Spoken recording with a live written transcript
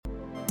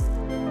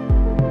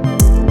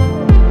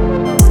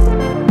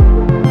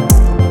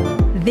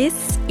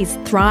is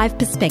Thrive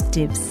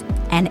Perspectives,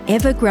 an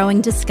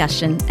ever-growing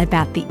discussion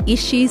about the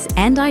issues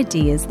and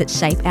ideas that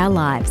shape our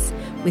lives,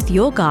 with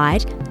your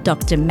guide,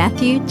 Dr.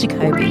 Matthew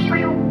Jacoby.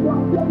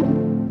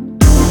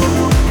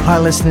 Hi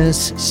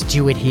listeners,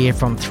 Stuart here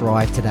from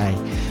Thrive Today.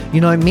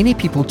 You know, many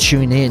people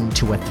tune in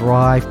to a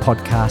Thrive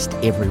podcast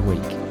every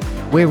week.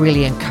 We're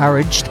really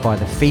encouraged by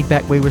the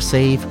feedback we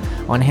receive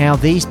on how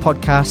these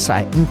podcasts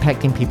are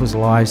impacting people's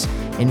lives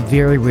in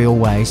very real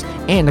ways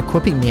and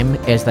equipping them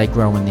as they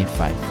grow in their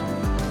faith.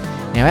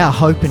 Now, our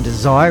hope and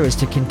desire is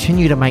to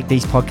continue to make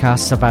these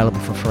podcasts available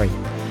for free.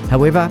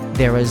 However,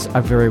 there is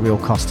a very real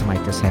cost to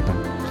make this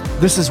happen.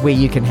 This is where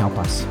you can help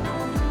us.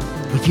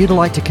 If you'd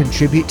like to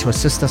contribute to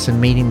assist us in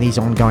meeting these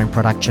ongoing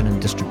production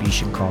and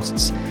distribution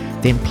costs,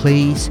 then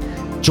please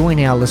join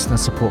our listener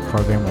support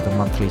program with a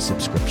monthly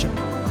subscription.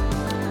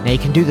 Now, you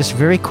can do this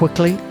very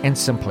quickly and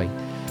simply.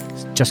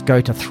 Just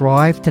go to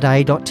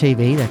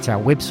thrivetoday.tv, that's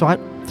our website,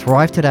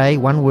 thrivetoday,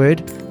 one word,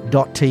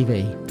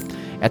 .tv.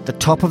 At the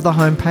top of the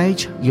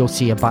homepage, you'll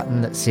see a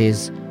button that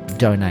says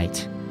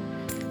Donate.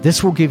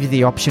 This will give you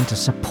the option to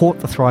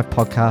support the Thrive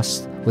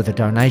podcast with a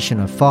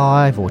donation of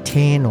 $5 or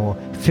 $10 or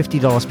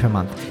 $50 per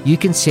month. You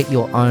can set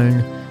your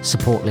own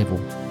support level.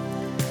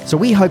 So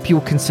we hope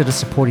you'll consider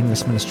supporting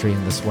this ministry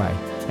in this way.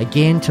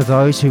 Again, to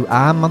those who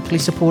are monthly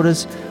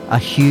supporters, a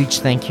huge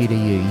thank you to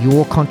you.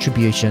 Your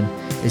contribution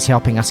is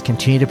helping us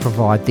continue to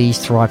provide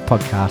these Thrive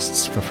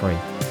podcasts for free.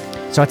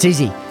 So it's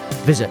easy.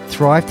 Visit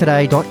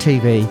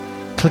thrivetoday.tv,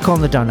 click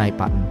on the donate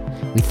button.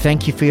 We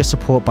thank you for your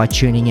support by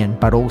tuning in,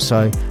 but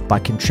also by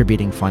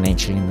contributing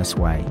financially in this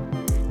way.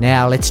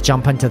 Now let's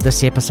jump into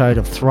this episode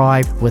of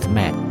Thrive with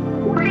Matt.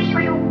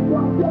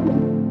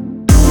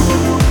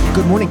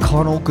 Good morning,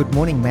 Connell. Good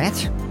morning, Matt.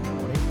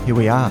 Here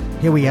we are.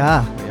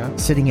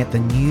 Sitting at the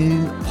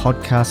new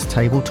podcast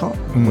tabletop,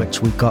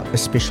 which we got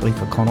especially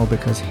for Connell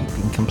because he'd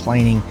been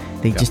complaining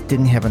they just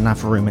didn't have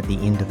enough room at the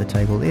end of the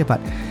table there, but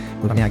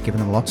we've now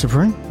given them lots of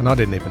room. And I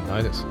didn't even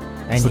notice.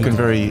 It's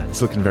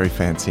looking very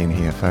fancy in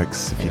here,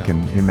 folks, if you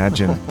can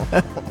imagine.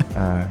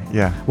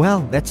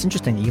 Well, that's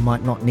interesting. You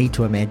might not need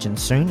to imagine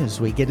soon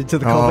as we get into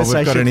the conversation.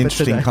 We've got an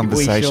interesting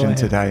conversation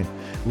today.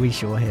 We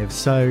sure have.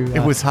 So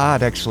it was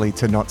hard, actually,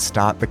 to not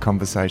start the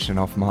conversation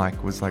off mic.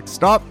 It was like,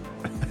 stop!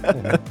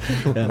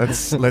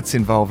 Let's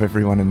involve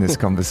everyone in this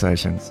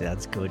conversation.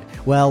 Sounds good.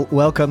 Well,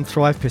 welcome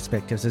Thrive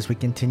Perspectives as we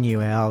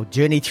continue our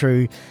journey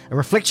through a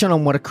reflection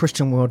on what a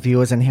Christian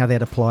worldview is and how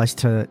that applies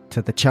to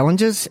the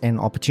challenges and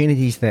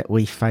opportunities that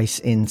we face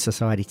in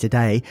society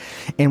today.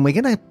 And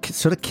we're going to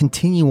sort of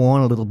continue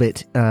on a little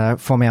bit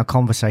from our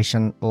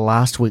conversation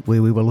last week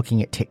where we were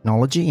looking at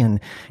technology and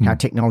how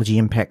technology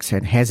impacts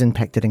and has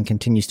impacted and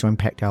continues to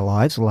impact our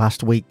lives.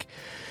 Last week,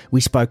 we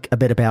spoke a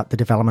bit about the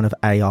development of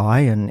AI,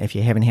 and if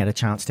you haven't had a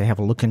chance to have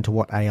a look into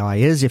what AI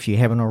is, if you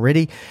haven't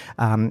already,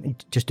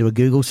 just do a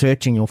Google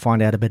search and you'll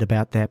find out a bit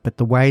about that. But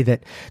the way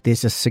that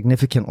there's a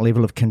significant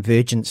level of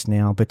convergence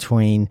now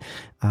between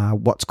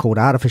what's called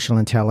artificial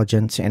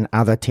intelligence and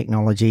other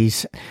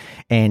technologies,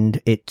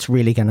 and it's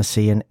really going to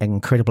see an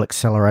incredible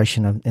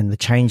acceleration in the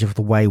change of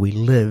the way we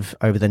live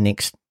over the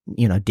next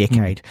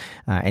decade,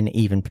 and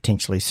even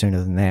potentially sooner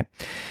than that.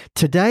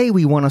 Today,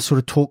 we want to sort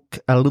of talk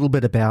a little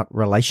bit about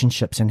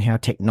relationships and how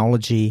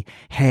technology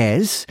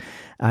is,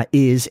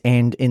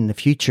 and in the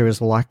future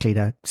is likely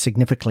to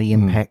significantly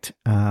impact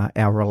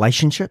our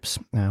relationships.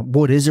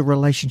 What is a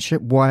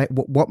relationship?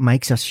 What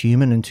makes us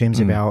human in terms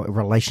of our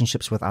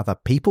relationships with other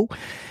people?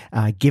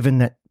 Given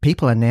that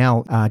people are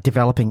now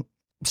developing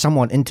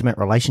somewhat intimate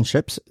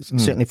relationships,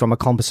 certainly from a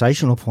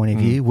conversational point of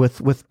view,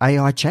 with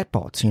AI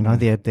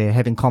chatbots. They're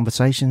having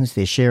conversations,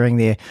 they're sharing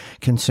their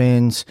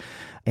concerns,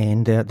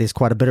 and there's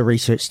quite a bit of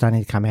research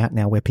starting to come out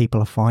now where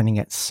people are finding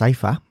it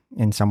safer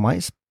in some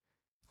ways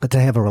to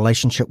have a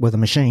relationship with a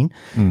machine,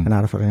 an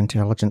artificial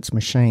intelligence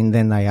machine,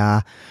 than they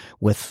are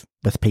with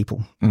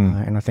people.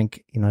 And I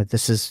think,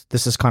 this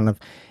is kind of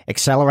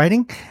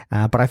accelerating,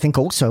 but I think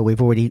also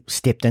we've already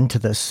stepped into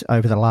this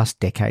over the last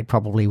decade,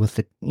 probably with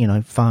the,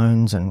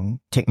 phones and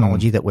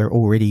technology that we're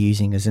already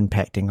using is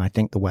impacting, I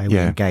think, the way we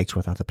engage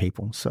with other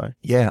people. So,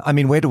 yeah, I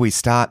mean, where do we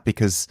start?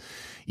 Because,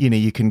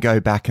 you can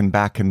go back and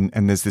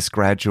there's this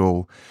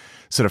gradual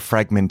sort of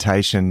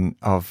fragmentation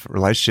of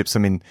relationships. I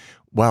mean,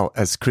 well,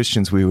 as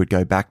Christians, we would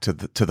go back to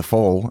the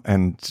fall,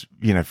 and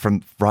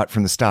from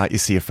the start, you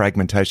see a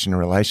fragmentation of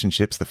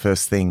relationships. The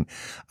first thing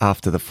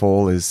after the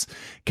fall is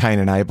Cain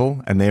and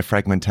Abel and their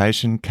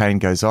fragmentation. Cain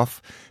goes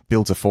off,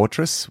 builds a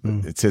fortress.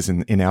 It says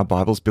in our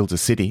Bibles, builds a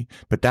city.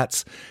 But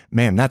that's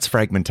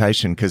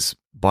fragmentation, because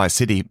by a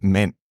city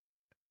meant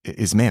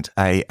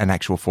an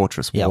actual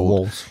fortress,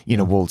 walls,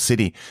 walled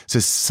city. So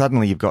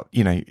suddenly you've got,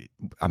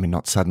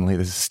 not suddenly,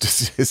 this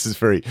is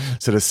very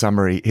sort of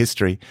summary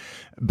history,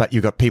 but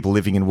you've got people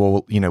living in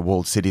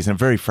walled cities and a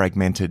very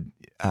fragmented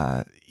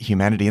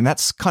humanity. And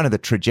that's kind of the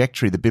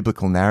trajectory the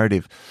biblical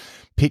narrative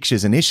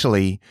pictures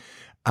initially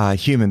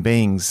human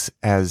beings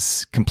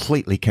as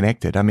completely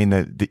connected. I mean,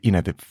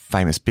 the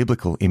famous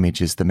biblical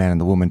image is the man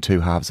and the woman,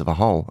 two halves of a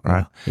whole,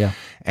 right? Yeah.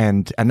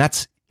 And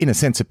that's in a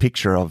sense a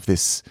picture of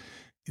this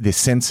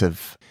sense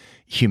of,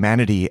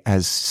 humanity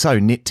as so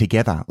knit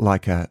together,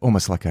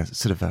 almost like a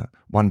sort of a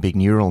one big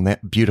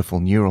beautiful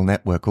neural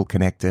network, all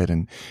connected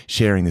and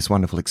sharing this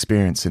wonderful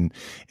experience, and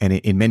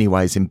in many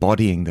ways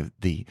embodying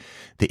the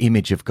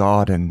image of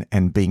God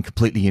and being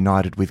completely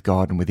united with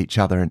God and with each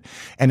other.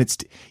 And it's,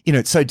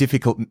 it's so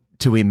difficult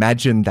to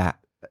imagine that.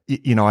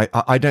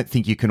 I don't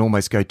think you can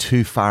almost go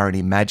too far in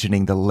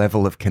imagining the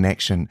level of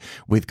connection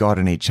with God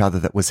and each other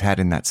that was had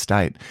in that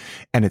state.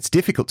 And it's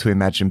difficult to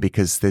imagine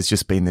because there's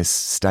just been this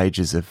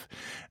stages of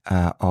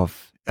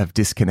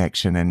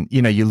disconnection. And,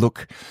 you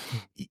look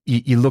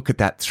at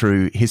that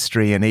through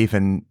history, and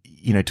even,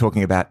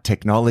 talking about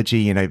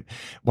technology,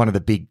 one of the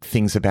big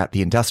things about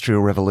the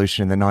Industrial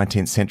Revolution in the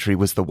 19th century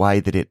was the way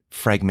that it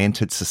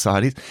fragmented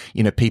societies.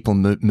 People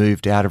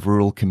moved out of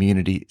rural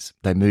communities.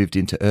 They moved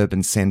into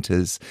urban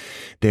centers.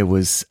 There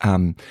was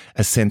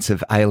a sense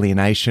of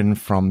alienation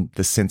from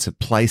the sense of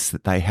place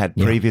that they had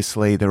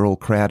previously. They're all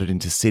crowded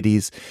into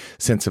cities,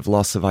 sense of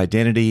loss of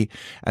identity.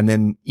 And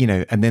then,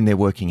 they're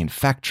working in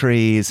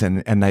factories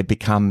and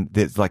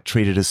they're like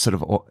treated as sort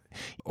of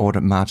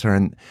automata.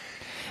 And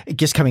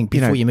just coming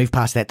before you move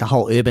past that, the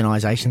whole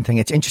urbanisation thing,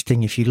 it's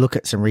interesting if you look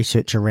at some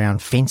research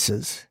around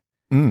fences.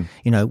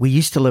 We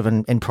used to live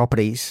in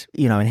properties,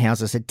 in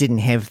houses that didn't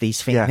have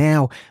these fences. Yeah.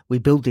 Now we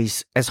build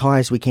these as high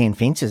as we can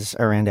fences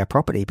around our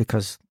property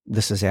because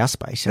this is our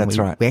space. And That's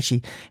right. We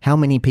actually, how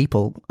many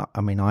people,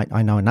 I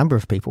know a number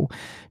of people,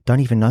 don't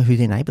even know who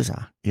their neighbours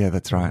are. Yeah,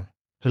 that's right.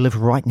 Who live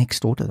right next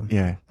door to them.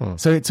 Yeah.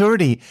 So it's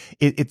already,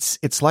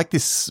 it's like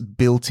this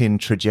built-in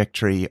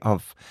trajectory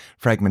of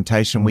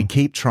fragmentation. We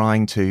keep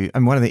trying to,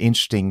 and one of the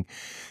interesting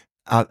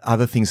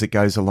other things that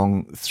goes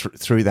along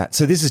through that.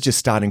 So this is just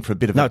starting for a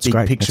bit of a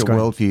big picture,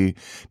 worldview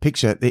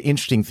picture. The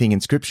interesting thing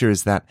in Scripture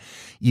is that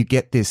you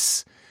get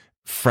this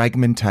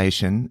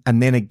fragmentation,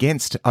 and then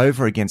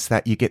over against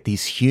that, you get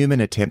these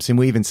human attempts, and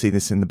we even see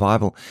this in the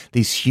Bible,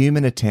 these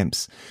human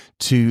attempts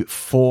to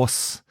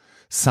force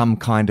some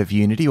kind of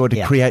unity or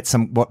to create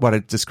some, what I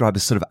describe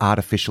as sort of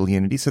artificial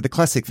unity. So the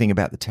classic thing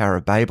about the Tower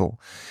of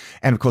Babel,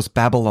 and of course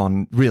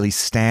Babylon really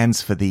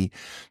stands for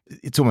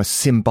it's almost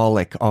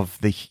symbolic of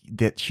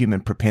that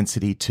human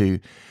propensity to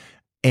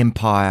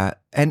empire,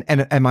 and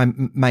I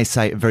may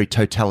say a very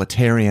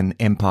totalitarian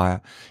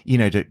empire,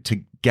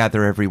 to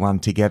gather everyone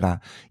together,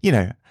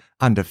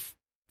 under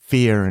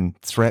fear and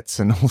threats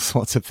and all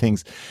sorts of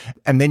things.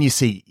 And then you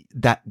see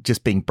that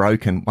just being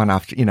broken one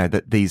after,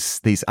 that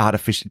these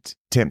artificial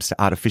attempts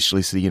to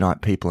artificially sort of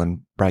unite people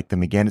and break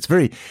them again. It's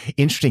very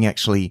interesting,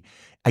 actually,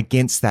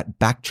 against that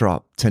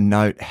backdrop, to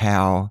note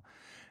how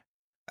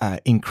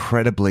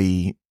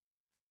incredibly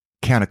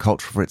countercultural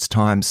for its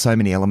time so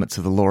many elements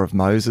of the law of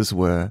Moses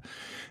were.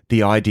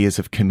 The ideas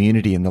of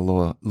community in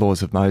the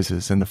laws of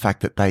Moses, and the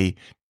fact that they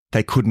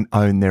couldn't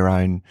own their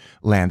own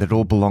land. It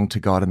all belonged to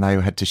God and they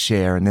had to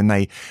share. And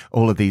then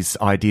all of these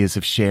ideas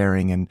of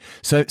sharing. And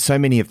so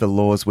many of the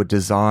laws were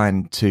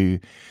designed to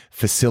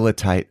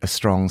facilitate a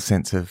strong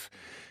sense of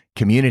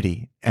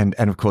community. And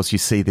of course, you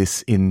see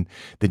this in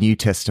the New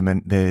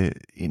Testament,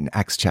 in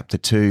Acts chapter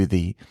 2,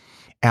 the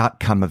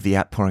outcome of the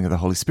outpouring of the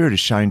Holy Spirit is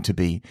shown to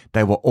be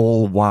they were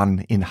all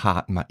one in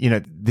heart,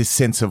 this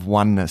sense of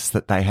oneness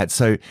that they had.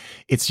 So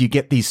you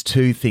get these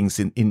two things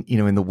in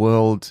the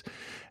world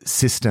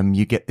system.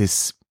 You get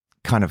this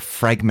kind of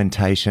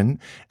fragmentation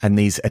and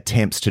these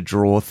attempts to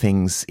draw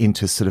things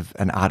into sort of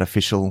an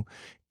artificial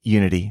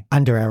unity.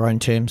 Under our own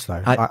terms,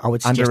 though. I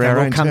would suggest that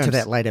we'll come to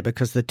that later,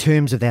 because the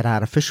terms of that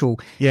artificial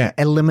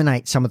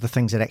eliminate some of the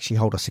things that actually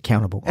hold us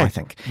accountable, I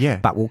think. Yeah.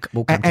 But we'll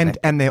come to that.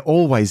 And they're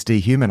always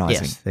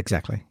dehumanizing. Yes,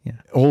 exactly. Yeah.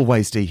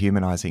 Always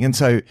dehumanizing. And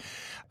so,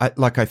 I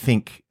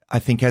think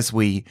as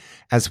we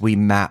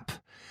map,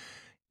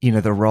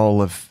 the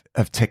role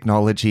of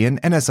technology, and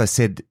as I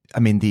said, I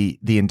mean,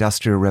 the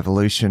Industrial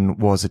Revolution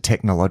was a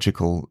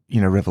technological,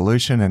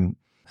 revolution,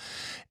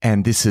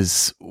 and this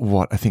is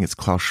what I think it's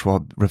Klaus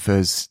Schwab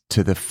refers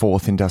to the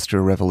fourth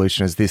industrial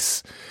revolution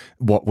as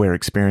what we're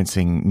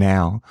experiencing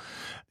now,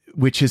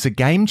 which is a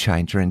game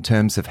changer in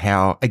terms of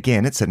how,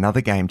 again, it's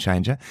another game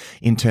changer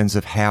in terms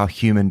of how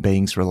human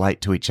beings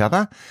relate to each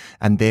other.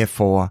 And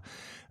therefore,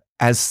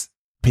 as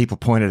people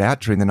pointed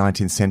out during the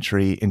 19th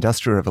century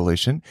Industrial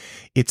Revolution,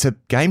 it's a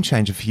game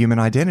changer for human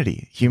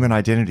identity. Human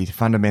identity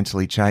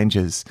fundamentally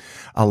changes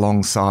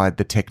alongside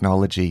the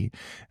technology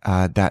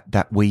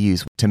that we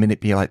use to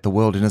manipulate the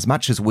world. And as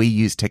much as we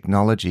use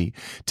technology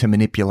to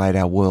manipulate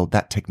our world,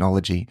 that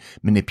technology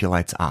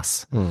manipulates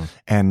us.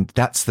 And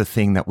that's the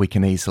thing that we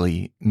can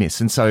easily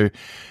miss. And so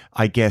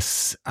I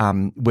guess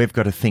we've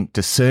got to think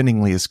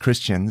discerningly as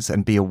Christians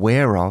and be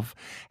aware of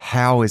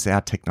how is our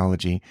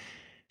technology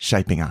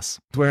shaping us.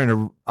 We're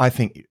in I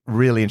think,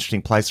 really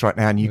interesting place right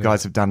now, and you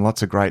guys have done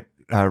lots of great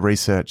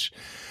research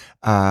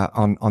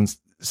on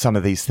some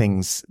of these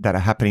things that are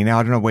happening now.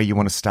 I don't know where you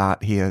want to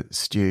start here,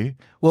 Stu.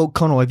 Well,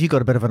 Connor, have you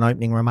got a bit of an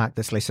opening remark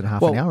that's less than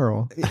half an hour?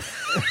 Or?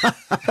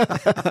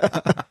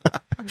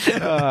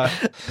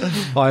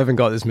 I haven't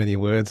got as many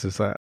words as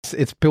that.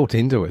 It's built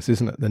into us,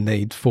 isn't it? The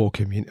need for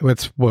community.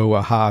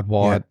 We're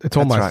hardwired. Yeah, it's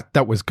almost right.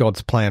 That was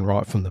God's plan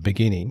right from the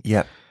beginning.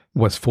 Yeah.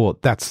 was for.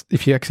 That's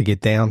if you actually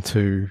get down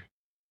to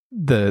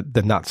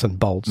the nuts and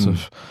bolts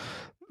of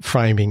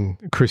framing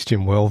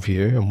Christian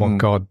worldview and what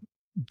God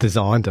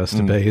designed us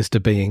to be, is to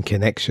be in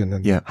connection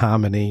and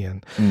harmony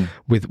and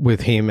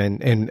with Him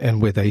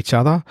and with each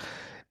other.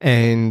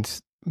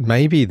 And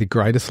maybe the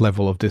greatest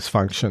level of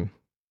dysfunction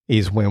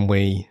is when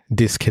we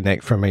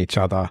disconnect from each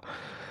other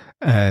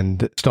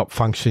and stop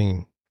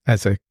functioning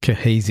as a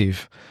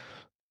cohesive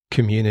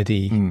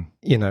community,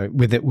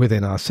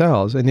 within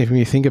ourselves. And if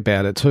you think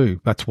about it too,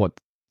 that's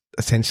what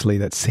essentially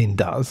that sin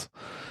does.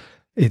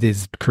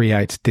 It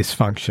creates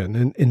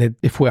dysfunction. And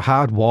if we're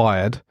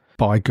hardwired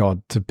by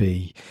God to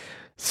be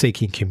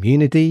seeking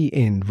community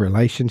in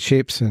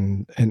relationships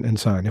and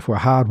so on, if we're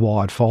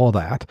hardwired for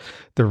that,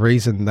 the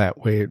reason that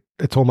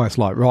it's almost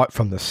like right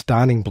from the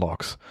starting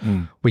blocks,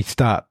 we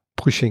start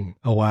pushing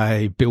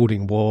away,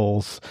 building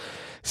walls,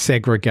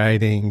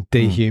 segregating,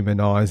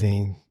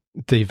 dehumanizing,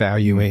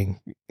 devaluing,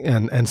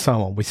 and so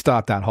on. We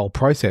start that whole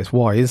process.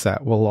 Why is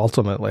that? Well,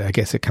 ultimately, I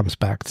guess it comes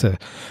back to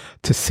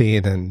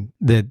sin and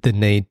the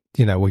need,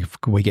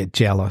 we get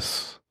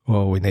jealous,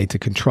 or we need to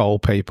control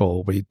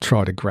people. We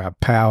try to grab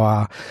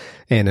power.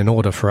 And in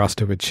order for us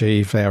to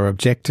achieve our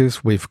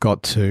objectives, we've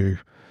got to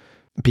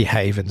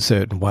behave in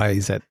certain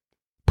ways that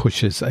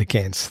pushes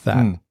against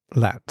that.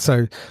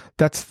 So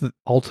that's the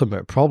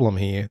ultimate problem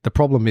here. The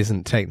problem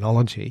isn't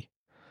technology.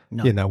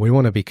 No. We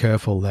want to be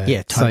careful there.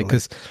 Yeah, totally.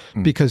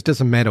 Because it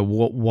doesn't matter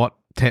what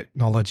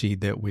technology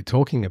that we're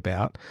talking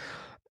about.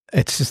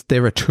 It's just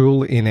they're a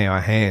tool in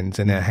our hands,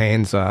 and our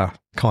hands are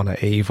kind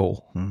of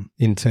evil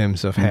in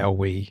terms of how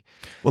we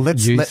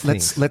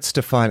let's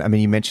define. I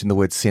mean, you mentioned the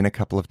word sin a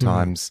couple of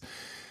times.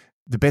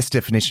 The best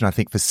definition, I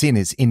think, for sin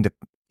is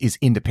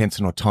independence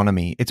and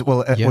autonomy.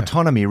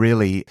 Autonomy,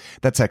 really,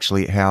 that's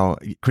actually how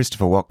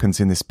Christopher Watkins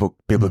in this book,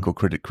 Biblical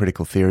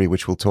Critical Theory,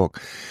 which we'll talk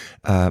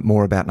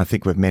more about, and I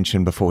think we've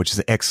mentioned before, which is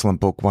an excellent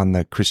book, won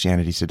the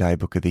Christianity Today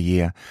Book of the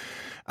Year.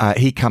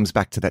 He comes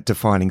back to that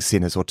defining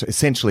sin as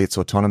essentially it's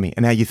autonomy.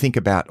 And now you think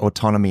about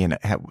autonomy and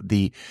how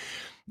the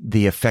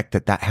effect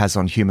that has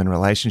on human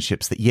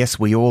relationships, that yes,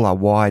 we all are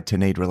wired to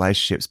need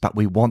relationships, but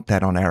we want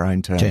that on our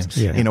own terms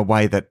in a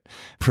way that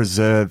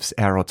preserves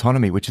our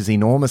autonomy, which is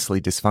enormously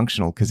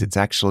dysfunctional because it's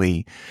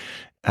actually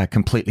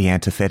completely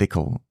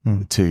antithetical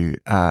to,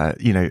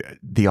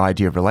 the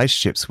idea of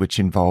relationships, which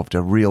involved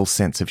a real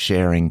sense of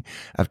sharing,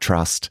 of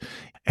trust,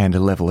 and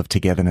a level of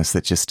togetherness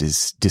that just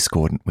is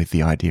discordant with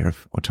the idea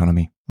of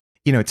autonomy.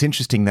 It's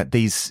interesting that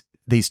these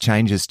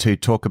changes to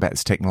talk about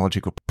this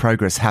technological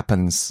progress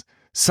happens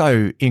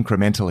so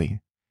incrementally.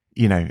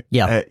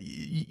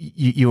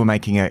 You were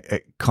making a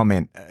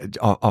comment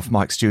off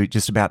Mike Stewart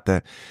just about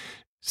the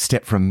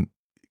step from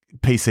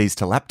PCs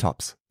to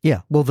laptops.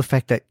 Yeah, well, the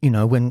fact that,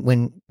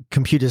 when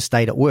computers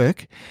stayed at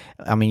work,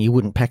 I mean, you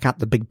wouldn't pack up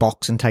the big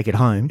box and take it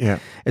home. Yeah.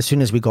 As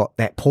soon as we got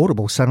that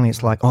portable, suddenly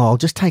it's like, I'll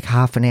just take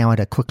half an hour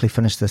to quickly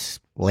finish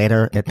this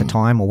letter at the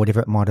time or whatever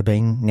it might have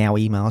been, now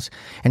emails.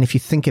 And if you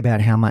think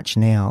about how much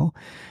now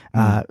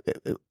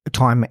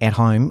time at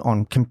home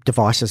on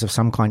devices of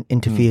some kind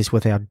interferes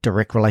with our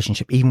direct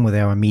relationship, even with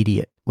our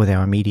immediate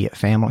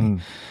family.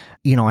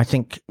 I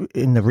think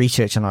in the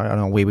research, and I don't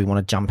know where we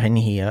want to jump in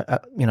here,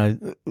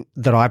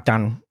 that I've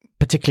done,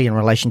 particularly in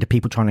relation to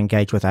people trying to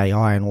engage with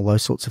AI and all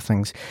those sorts of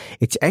things,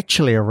 it's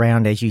actually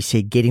around, as you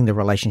said, getting the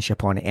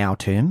relationship on our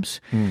terms,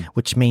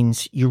 which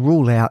means you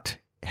rule out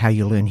how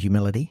you learn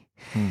humility.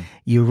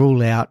 You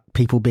rule out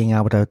people being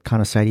able to kind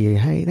of say to you,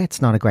 hey,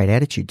 that's not a great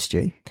attitude,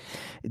 Stu.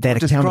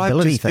 That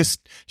accountability thing.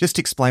 Just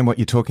explain what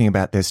you're talking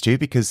about there, Stu,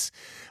 because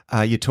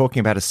you're talking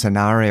about a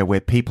scenario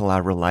where people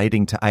are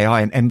relating to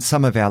AI, and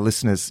some of our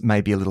listeners may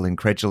be a little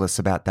incredulous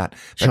about that.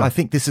 But I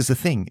think this is a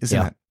thing,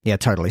 isn't it? Yeah,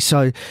 totally.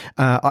 So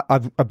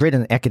I've read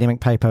an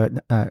academic paper.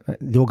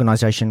 The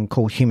organisation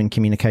called Human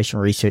Communication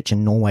Research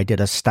in Norway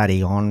did a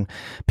study on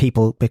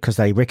people because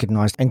they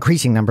recognised an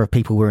increasing number of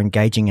people were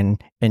engaging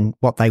in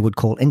what they would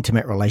call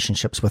intimate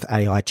relationships with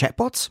AI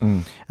chatbots.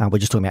 We're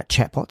just talking about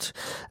chatbots.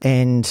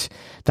 And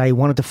they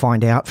wanted to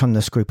find out from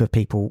this group of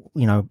people,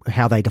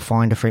 how they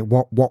defined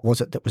what was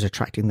it that was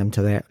attracting them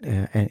to that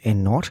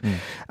and not.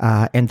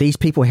 And these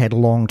people had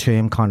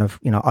long-term kind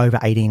of, over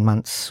 18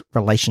 months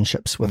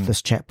relationships with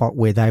this chatbot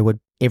where they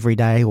would every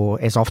day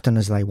or as often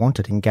as they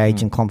wanted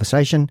engage in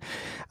conversation,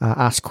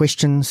 ask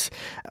questions,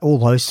 all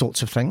those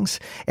sorts of things.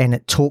 And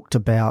it talked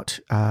about,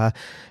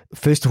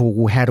 first of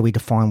all, how do we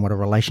define what a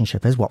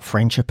relationship is, what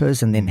friendship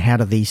is, and then how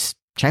do these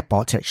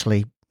chatbots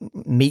actually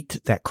meet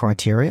that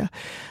criteria?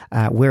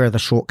 Where are the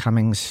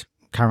shortcomings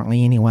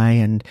currently anyway?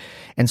 And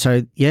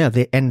so,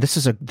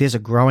 there's a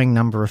growing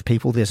number of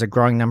people. There's a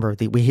growing number of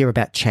we hear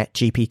about Chat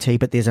GPT,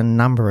 but there's a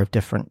number of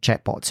different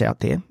chatbots out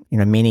there,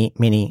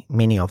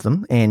 many of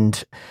them.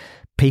 And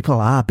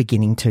people are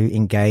beginning to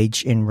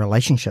engage in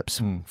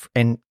relationships.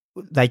 And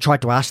they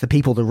tried to ask the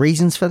people the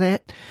reasons for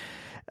that.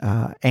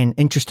 And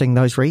interesting,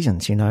 those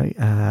reasons,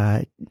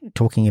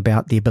 talking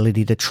about the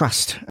ability to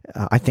trust.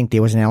 I think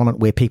there was an element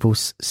where people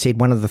said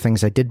one of the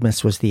things they did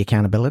miss was the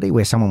accountability,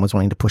 where someone was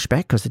willing to push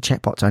back, because the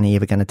chatbot's only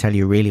ever going to tell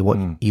you really what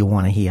you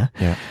want to hear.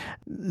 Yeah.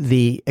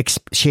 The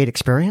shared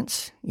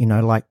experience,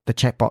 like the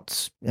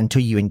chatbots,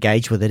 until you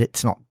engage with it,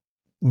 it's not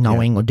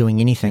knowing or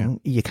doing anything.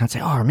 You can't say,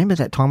 oh, I remember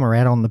that time we were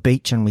out on the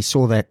beach and we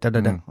saw that,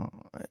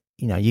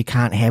 you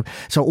can't have.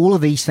 So all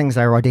of these things,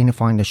 they were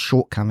identifying the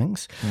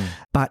shortcomings.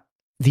 But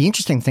the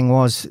interesting thing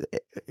was,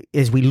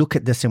 as we look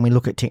at this and we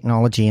look at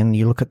technology and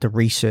you look at the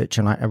research,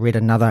 and I read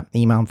another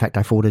email, in fact,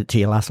 I forwarded it to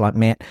you last night,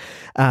 Matt,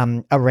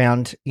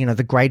 around,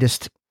 the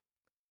greatest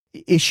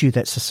issue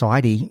that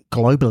society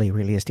globally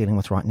really is dealing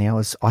with right now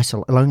is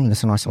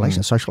loneliness and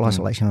isolation, social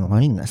isolation and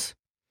loneliness.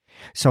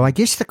 So I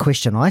guess the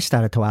question I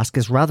started to ask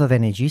is, rather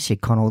than, as you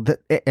said, Connell,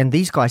 and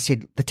these guys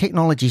said, the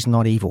technology is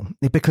not evil,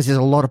 because there's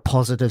a lot of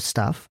positive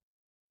stuff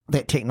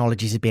that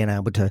technologies have been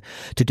able to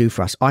do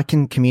for us. I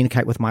can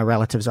communicate with my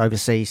relatives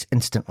overseas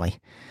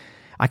instantly.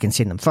 I can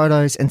send them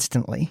photos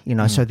instantly,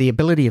 so the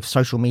ability of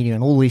social media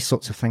and all these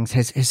sorts of things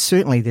has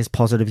certainly, there's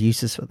positive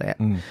uses for that.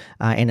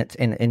 And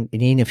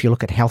if you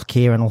look at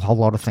healthcare and a whole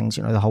lot of things,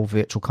 the whole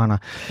virtual kind of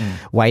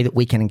way that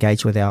we can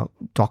engage with our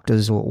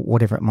doctors or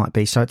whatever it might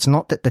be. So it's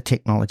not that the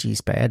technology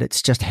is bad,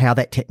 it's just how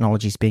that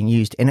technology is being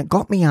used. And it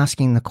got me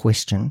asking the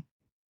question,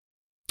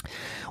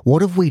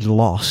 what have we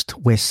lost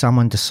where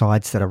someone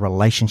decides that a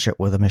relationship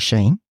with a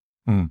machine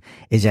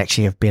is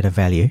actually of better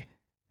value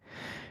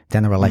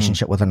than a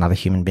relationship with another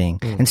human being?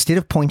 Instead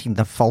of pointing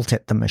the fault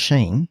at the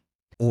machine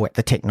or at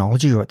the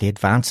technology or at the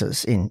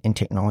advances in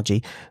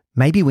technology,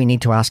 maybe we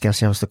need to ask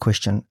ourselves the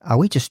question, are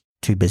we just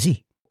too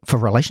busy for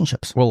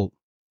relationships? Well,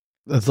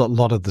 there's a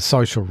lot of the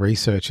social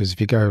researchers, if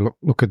you go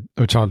look at,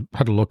 which I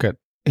had a look at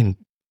in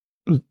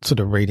sort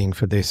of reading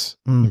for this,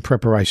 in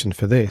preparation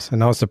for this,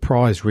 and I was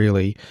surprised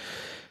really,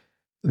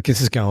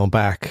 this is going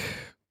back,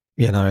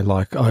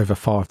 like over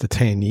 5 to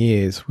 10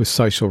 years, with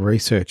social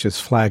researchers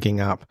flagging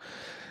up,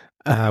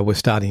 we're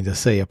starting to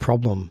see a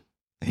problem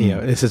here.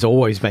 This has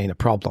always been a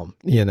problem,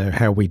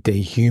 how we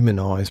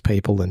dehumanize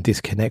people and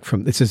disconnect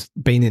from. This has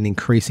been an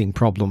increasing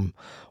problem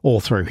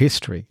all through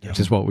history, which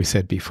is what we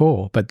said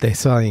before. But they're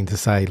starting to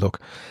say, look,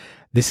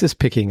 this is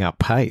picking up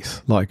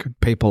pace. Like,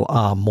 people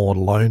are more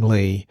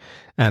lonely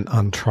and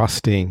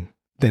untrusting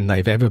than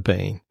they've ever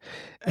been.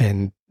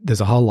 And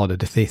there's a whole lot of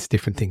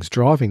different things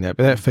driving that.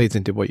 But that feeds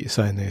into what you're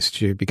saying there,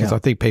 Stu, because I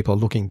think people are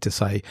looking to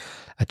say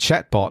a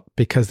chatbot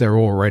because they're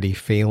already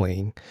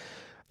feeling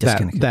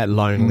that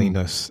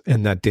loneliness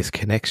and that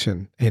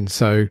disconnection. And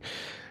so,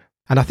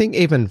 and I think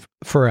even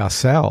for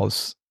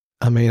ourselves,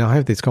 I mean, I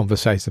have these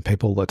conversations with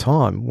people all the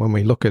time when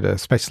we look at,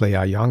 especially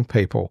our young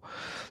people,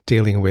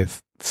 dealing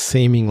with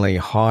seemingly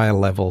higher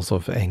levels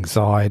of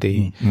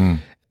anxiety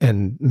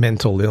and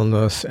mental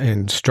illness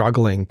and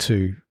struggling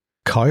to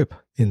cope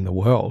in the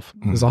world.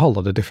 There's a whole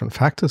lot of different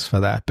factors for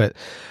that. But,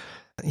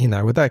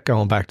 with that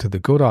going back to the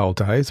good old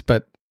days,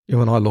 but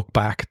when I look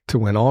back to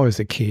when I was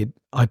a kid,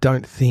 I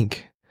don't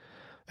think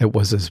it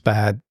was as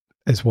bad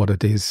as what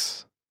it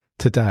is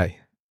today.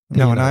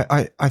 No, and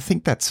I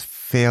think that's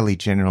fairly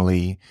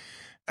generally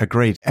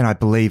agreed. And I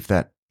believe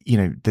that,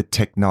 the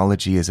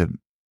technology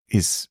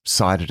is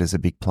cited as a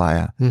big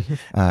player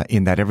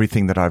in that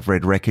everything that I've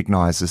read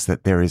recognizes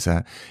that there's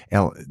a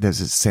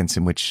sense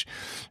in which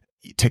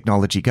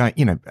technology going,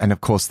 and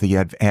of course the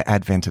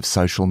advent of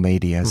social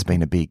media has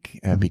been a big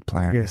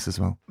player in this as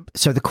well.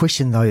 So the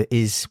question though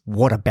is,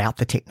 what about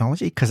the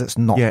technology? Because it's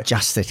not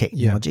just the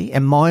technology.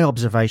 And my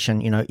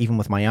observation, even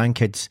with my own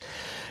kids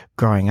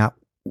growing up,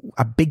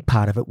 a big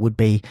part of it would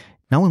be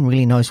no one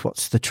really knows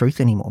what's the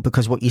truth anymore,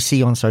 because what you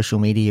see on social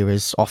media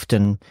is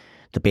often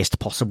the best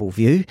possible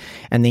view.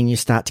 And then you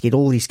start to get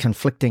all these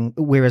conflicting,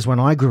 whereas when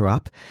I grew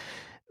up,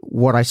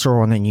 what I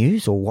saw on the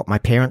news or what my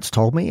parents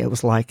told me, it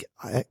was like,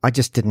 I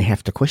just didn't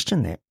have to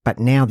question that. But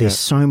now there's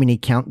so many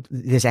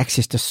there's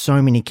access to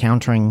so many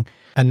countering.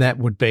 And that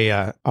would be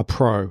a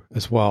pro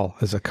as well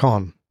as a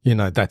con,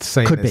 that's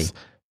seen could as, be.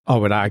 I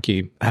would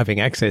argue,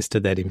 having access to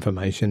that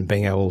information,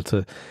 being able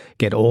to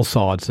get all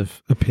sides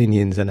of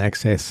opinions and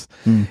access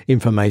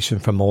information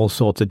from all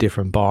sorts of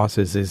different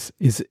biases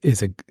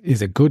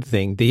is a good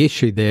thing. The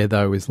issue there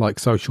though is, like,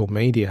 social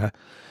media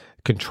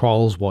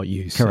controls what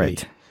you see.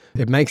 Correct.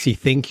 It makes you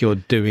think you're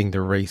doing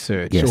the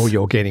research or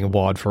you're getting a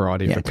wide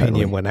variety of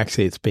opinion when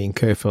actually it's being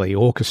carefully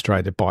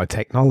orchestrated by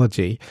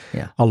technology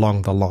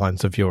along the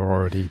lines of your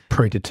already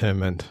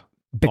predetermined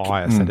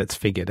bias that it's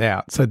figured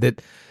out. So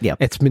that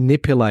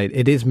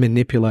it is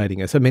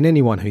manipulating us. I mean,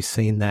 anyone who's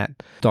seen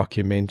that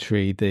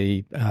documentary,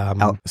 the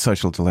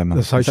Social Dilemma.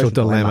 The Social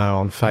Dilemma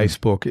on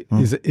Facebook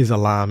is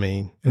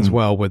alarming as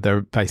well, with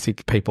the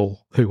basic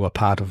people who are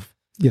part of,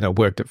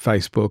 worked at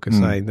Facebook are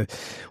saying that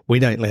we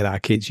don't let our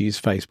kids use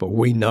Facebook.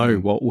 We know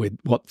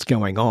what's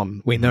going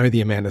on. We know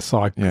the amount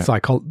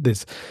of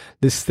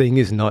this thing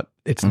is not,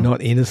 it's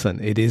not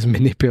innocent. It is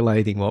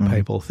manipulating what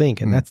people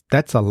think. And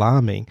that's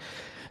alarming.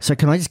 So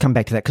can I just come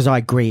back to that? Because I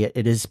agree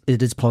it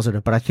is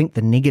positive, but I think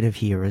the negative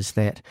here is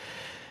that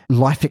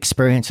life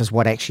experience is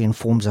what actually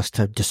informs us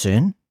to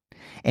discern.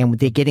 And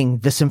they're getting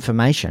this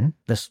information,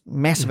 this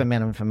massive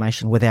amount of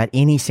information, without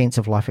any sense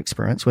of life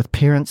experience, with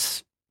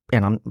parents,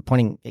 and I'm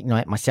pointing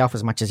at myself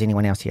as much as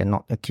anyone else here,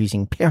 not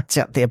accusing parents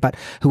out there, but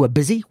who are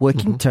busy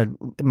working to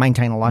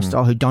maintain a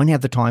lifestyle, who don't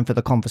have the time for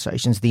the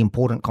conversations, the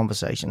important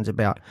conversations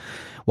about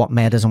what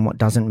matters and what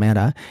doesn't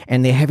matter,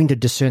 and they're having to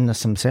discern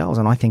this themselves,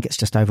 and I think it's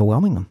just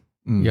overwhelming them.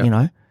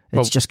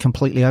 It's just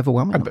completely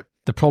overwhelming them. But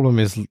the problem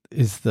is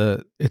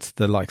the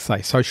like,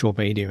 say, social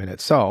media in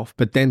itself,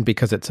 but then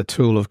because it's a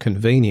tool of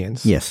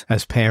convenience, yes,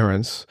 as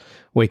parents,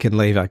 we can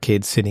leave our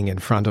kids sitting in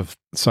front of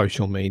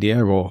social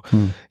media or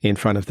in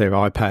front of their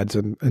iPads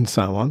and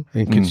so on,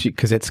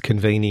 because it's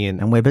convenient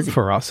and we're busy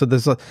for us. So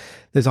there's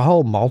a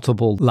whole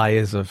multiple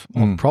layers of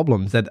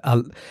problems that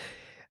are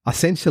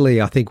essentially,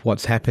 I think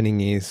what's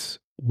happening is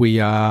we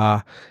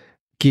are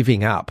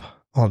giving up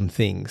on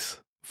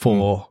things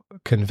for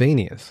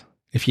convenience.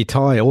 If you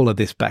tie all of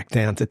this back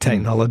down to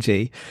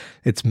technology,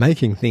 it's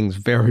making things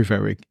very,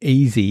 very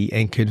easy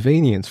and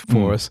convenient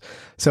for us,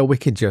 so we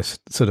could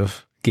just sort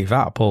of give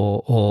up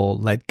or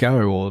let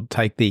go or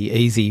take the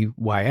easy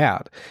way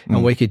out,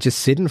 and we could just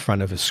sit in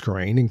front of a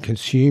screen and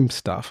consume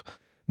stuff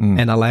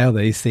and allow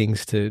these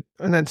things to.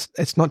 And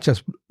it's not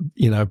just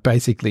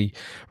basically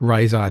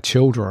raise our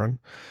children,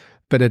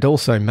 but it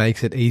also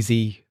makes it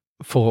easy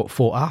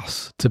for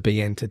us to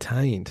be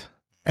entertained.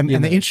 And the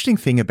interesting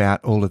thing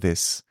about all of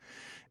this.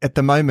 At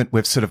the moment,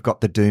 we've sort of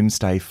got the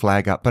doomsday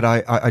flag up, but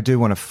I do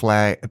want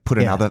to put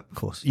another, of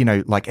course,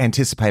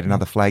 anticipate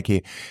another flag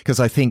here, because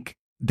I think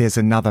there's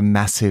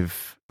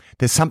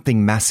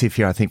something massive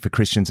here, I think, for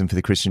Christians and for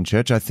the Christian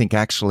church. I think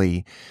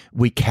actually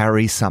we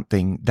carry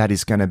something that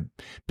is going to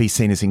be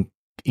seen as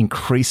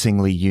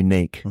increasingly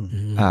unique.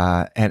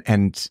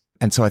 And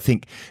so I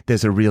think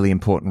there's a really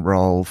important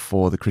role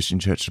for the Christian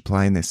church to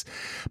play in this.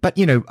 But,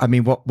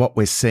 what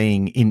we're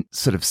seeing in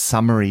sort of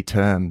summary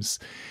terms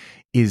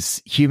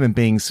is human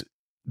beings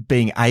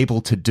being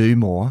able to do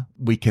more.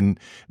 We can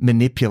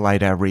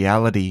manipulate our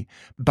reality,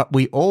 but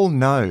we all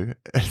know,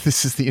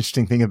 this is the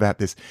interesting thing about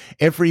this,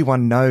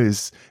 everyone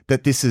knows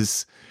that this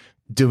is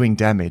doing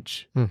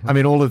damage. I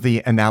mean, all of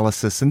the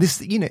analysis and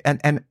this,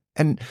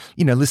 and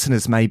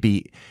listeners may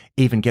be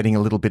even getting a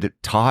little bit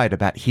tired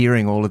about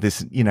hearing all of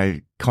this,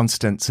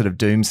 constant sort of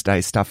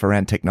doomsday stuff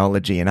around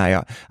technology and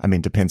AI. I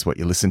mean, depends what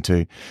you listen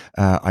to,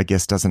 I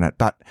guess, doesn't it?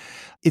 But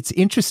it's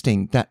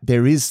interesting that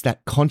there is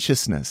that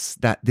consciousness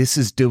that this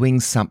is doing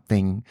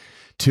something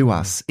to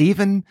us.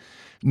 Even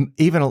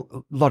a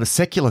lot of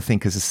secular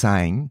thinkers are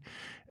saying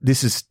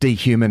this is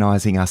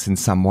dehumanizing us in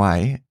some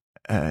way.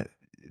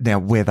 Now,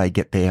 where they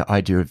get their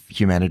idea of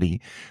humanity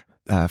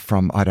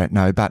from, I don't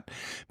know, but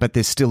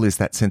there still is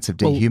that sense of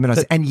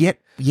dehumanizing, and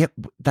yet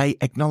they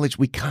acknowledge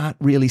we can't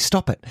really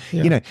stop it.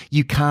 Yeah.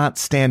 You can't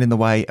stand in the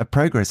way of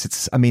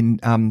progress.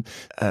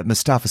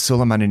 Mustafa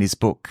Suleiman in his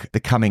book,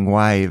 The Coming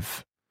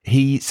Wave,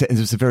 he said, it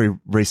was a very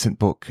recent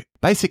book,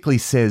 basically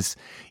says,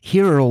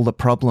 here are all the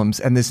problems,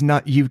 and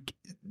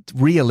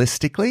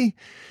realistically,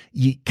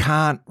 you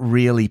can't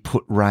really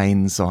put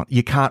reins on,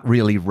 you can't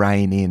really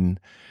rein in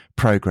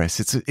progress.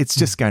 It's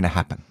just going to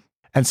happen.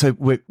 And so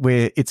it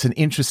is an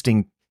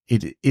interesting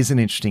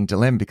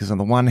dilemma, because on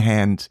the one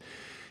hand,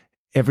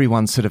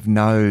 everyone sort of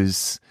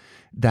knows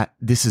that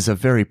this is a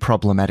very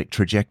problematic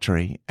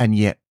trajectory, and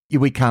yet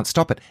we can't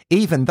stop it,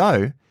 even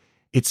though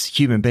it's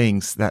human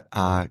beings that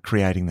are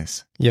creating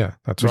this. Yeah,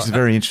 that's right. Which is a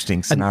very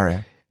interesting scenario.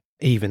 And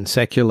even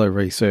secular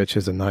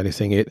researchers are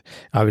noticing it.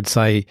 I would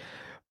say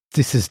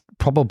this is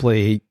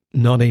probably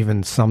not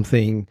even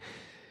something.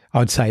 I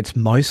would say it's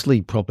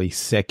mostly probably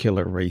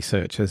secular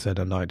researchers that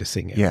are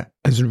noticing it. Yeah.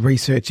 As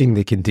researching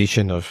the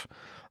condition of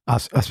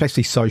us,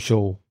 especially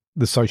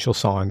the social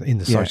science in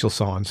the social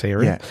science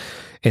area. Yeah.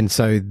 And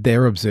so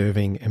they're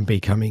observing and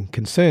becoming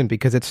concerned,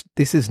 because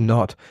this is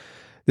not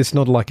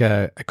like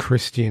a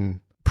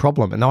Christian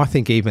problem. And I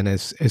think even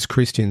as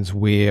Christians,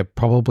 we're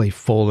probably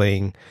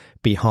falling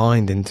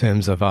behind in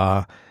terms of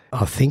our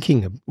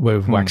thinking.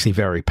 We're actually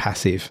very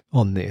passive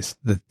on this,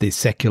 the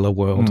secular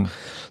world.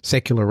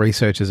 Secular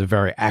researchers are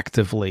very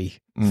actively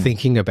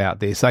thinking about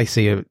this. They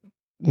see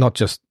not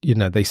just,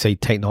 they see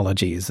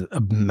technology as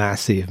a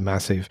massive,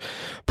 massive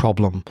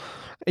problem,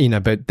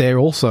 but they're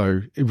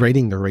also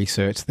reading the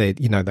research that,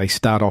 they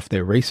start off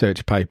their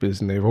research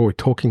papers and they're always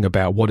talking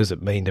about what does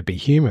it mean to be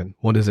human?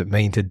 What does it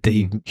mean to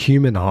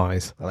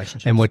dehumanize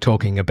relationships? And we're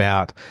talking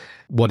about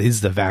what is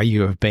the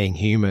value of being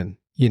human?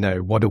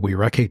 What do we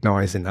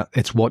recognize in that?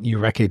 It's what you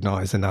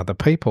recognize in other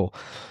people.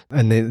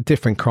 And the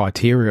different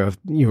criteria of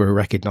you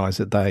recognize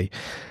that they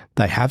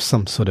have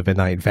some sort of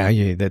innate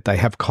value, that they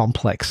have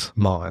complex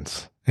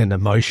minds and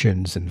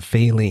emotions and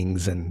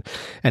feelings and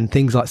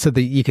things like, so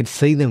that you can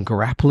see them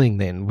grappling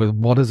then with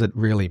what does it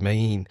really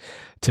mean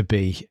to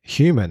be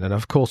human. And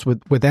of course,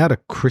 without a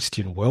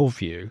Christian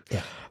worldview,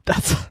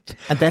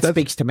 that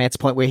speaks to Matt's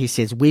point where he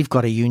says we've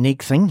got a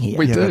unique thing here.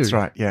 We do. That's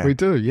right. Yeah, we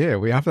do. Yeah,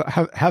 we have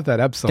that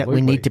absolutely. That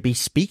we need to be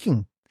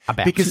speaking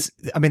about. Because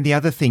the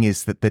other thing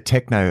is that the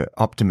techno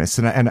optimists,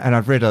 and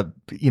I've read a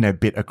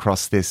bit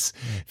across this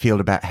field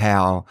about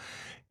how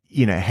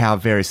how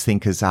various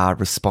thinkers are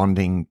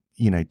responding,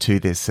 to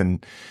this.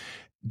 And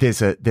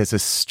there's a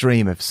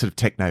stream of sort of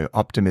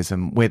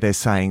techno-optimism where they're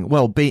saying,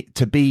 well,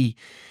 to be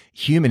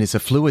human is a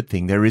fluid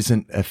thing. There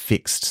isn't a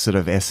fixed sort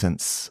of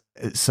essence.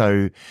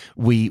 So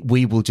we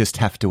will just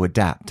have to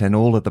adapt, and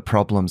all of the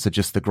problems are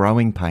just the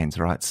growing pains,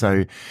 right?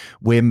 So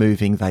we're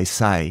moving, they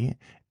say,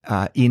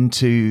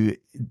 into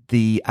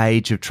the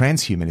age of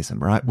transhumanism,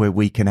 right? Where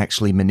we can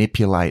actually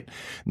manipulate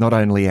not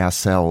only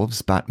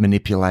ourselves, but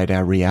manipulate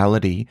our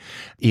reality.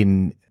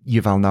 In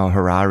Yuval Noah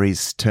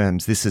Harari's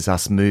terms, this is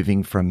us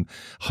moving from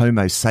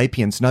Homo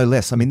sapiens, no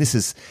less. I mean, this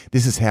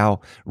is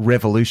how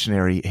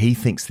revolutionary he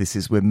thinks this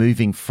is. We're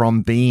moving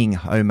from being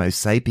Homo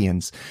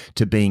sapiens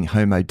to being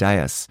Homo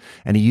Deus.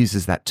 And he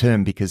uses that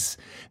term because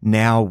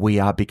now we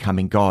are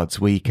becoming gods.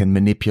 We can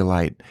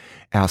manipulate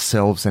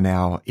ourselves and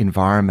our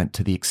environment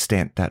to the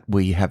extent that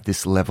we have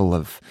this level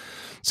of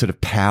sort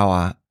of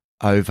power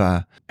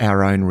over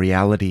our own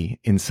reality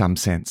in some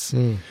sense.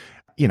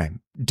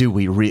 Do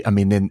we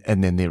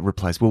then there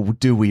replies, well,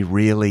 do we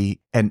really?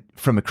 And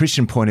from a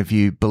Christian point of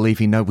view,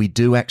 believing, no, we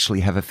do actually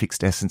have a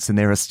fixed essence, and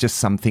there are just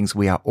some things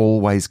we are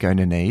always going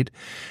to need.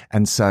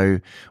 And so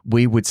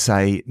we would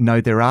say,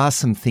 no, there are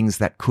some things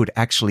that could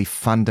actually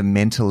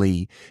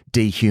fundamentally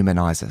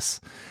dehumanize us.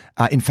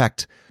 In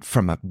fact,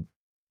 from a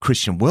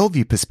Christian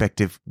worldview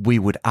perspective, we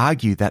would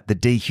argue that the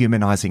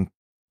dehumanizing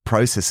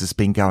process has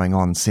been going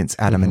on since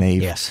Adam and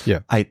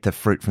Eve ate the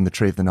fruit from the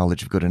tree of the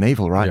knowledge of good and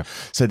evil, right? Yeah.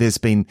 So there's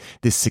been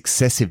this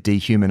successive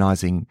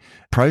dehumanizing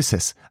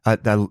process.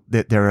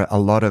 There are a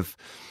lot of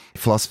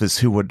philosophers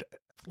who would,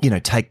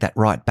 take that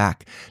right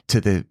back to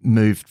the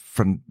move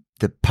from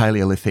the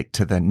Paleolithic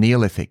to the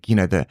Neolithic,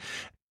 the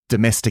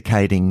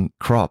domesticating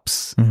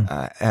crops,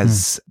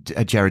 as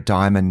Jared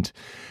Diamond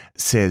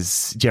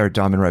says. Jared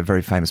Diamond wrote a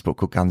very famous book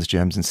called Guns,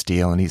 Germs and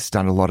Steel, and he's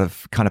done a lot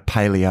of kind of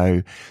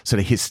paleo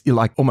sort of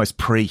like almost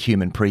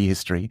pre-human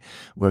prehistory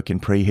work in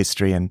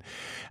prehistory, and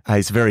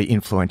he's a very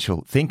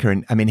influential thinker.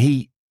 And I mean,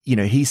 he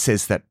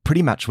says that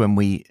pretty much when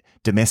we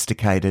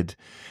domesticated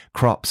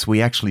crops,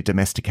 we actually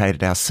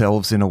domesticated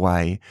ourselves in a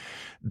way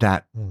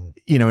that,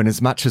 in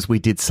as much as we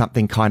did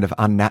something kind of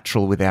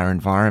unnatural with our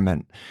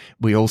environment,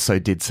 we also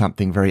did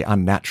something very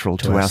unnatural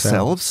to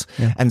ourselves.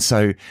 Yeah. And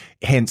so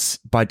hence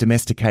by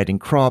domesticating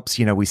crops,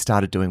 we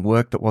started doing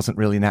work that wasn't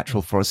really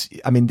natural for us.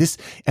 I mean,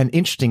 and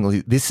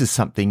interestingly, this is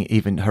something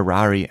even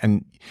Harari,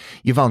 and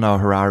Yuval Noah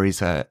Harari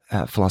is a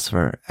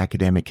philosopher,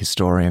 academic,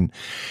 historian.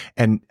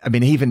 And I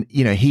mean, even,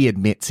 he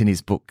admits in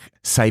his book,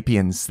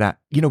 Sapiens, that,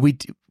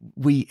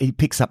 he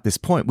picks up this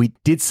point. We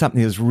did something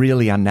that was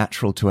really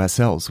unnatural to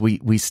ourselves.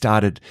 We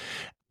started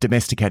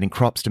domesticating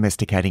crops,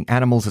 domesticating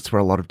animals. It's where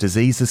a lot of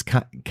diseases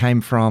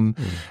came from.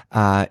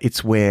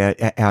 It's where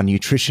our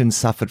nutrition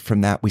suffered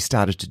from that. We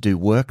started to do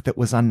work that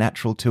was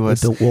unnatural to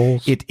us. We built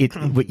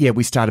walls.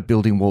 We started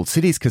building walled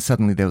cities because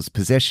suddenly there was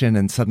possession,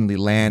 and suddenly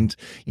land,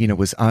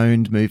 was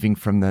owned, moving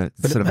from the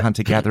sort of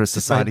hunter-gatherer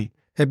society.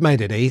 It made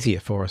it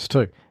easier for us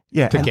too.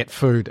 Yeah, to get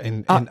food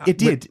and it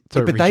did.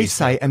 But they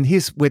say, and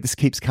here's where this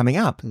keeps coming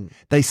up.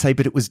 They say,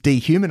 but it was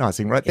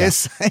dehumanizing, right? Yeah. They're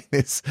saying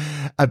this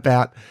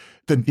about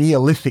the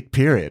Neolithic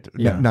period,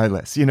 no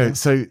less.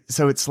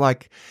 So it's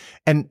like,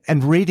 and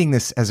reading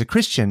this as a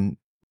Christian,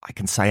 I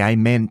can say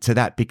amen to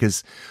that,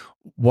 because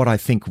what I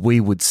think we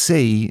would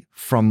see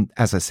from,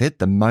 as I said,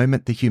 the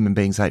moment the human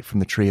beings ate from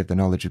the tree of the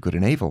knowledge of good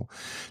and evil,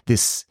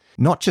 this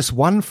not just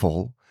one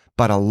fall,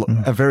 but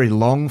a very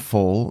long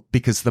fall,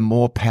 because the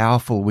more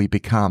powerful we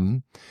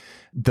become,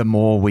 the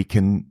more we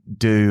can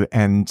do.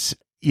 And,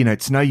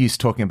 it's no use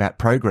talking about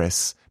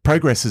progress.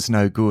 Progress is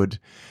no good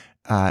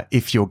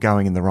if you're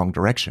going in the wrong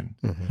direction.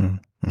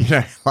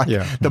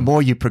 The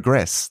more you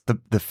progress,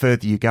 the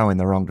further you go in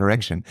the wrong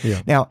direction.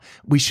 Yeah. Now,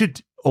 we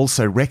should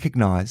also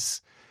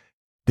recognize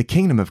the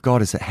kingdom of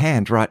God is at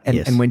hand, right?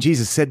 And when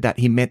Jesus said that,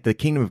 he meant the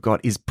kingdom of God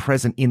is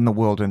present in the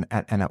world and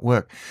at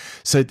work.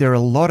 So there are a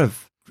lot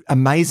of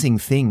amazing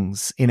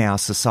things in our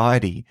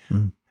society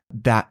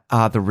that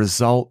are the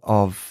result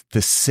of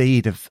the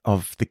seed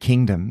of the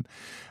kingdom,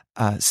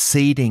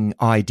 seeding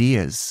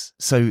ideas.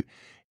 So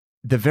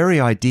the very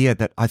idea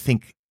that I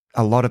think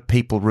a lot of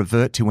people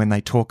revert to when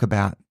they talk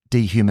about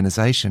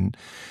dehumanization,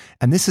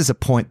 and this is a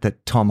point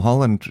that Tom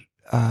Holland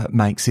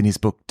makes in his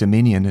book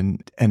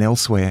Dominion and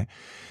elsewhere.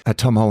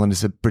 Tom Holland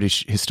is a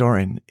British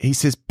historian. He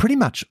says pretty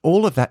much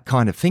all of that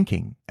kind of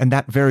thinking and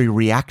that very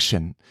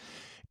reaction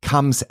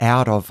comes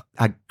out of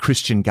a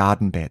Christian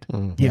garden bed.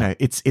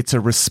 It's a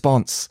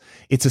response.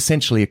 It's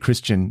essentially a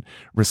Christian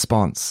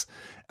response.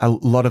 A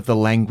lot of the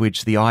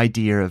language, the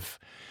idea of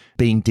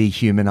being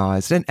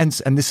dehumanized,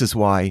 and this is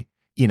why,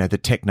 the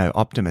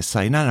techno-optimists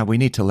say, no, we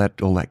need to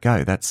let all that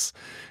go.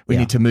 We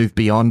need to move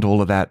beyond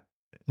all of that.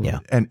 Yeah.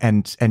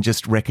 And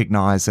just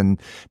recognize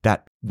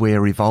that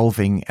we're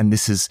evolving, and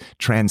this is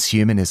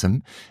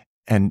transhumanism.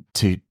 And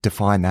to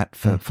define that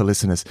for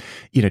listeners,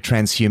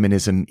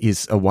 transhumanism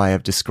is a way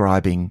of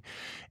describing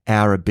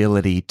our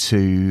ability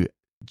to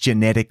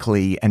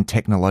genetically and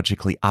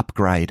technologically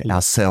upgrade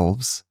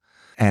ourselves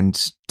and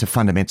to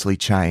fundamentally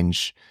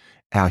change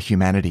our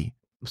humanity.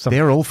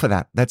 They're all for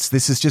that.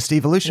 This is just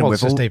evolution. Well,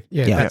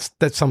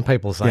 that's some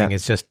people saying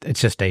it's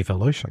just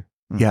evolution.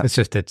 Yeah, it's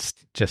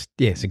just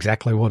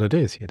exactly what it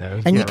is.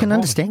 And you can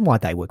understand why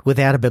they would,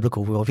 without a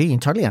biblical worldview. You can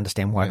totally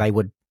understand why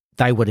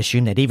they would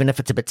assume that, even if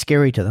it's a bit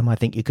scary to them. I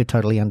think you could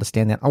totally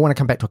understand that. I want to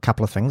come back to a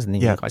couple of things, and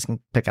then you guys can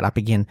pick it up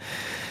again.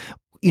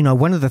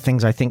 One of the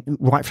things I think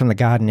right from the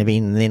Garden of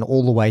Eden and then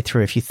all the way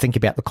through, if you think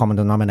about the common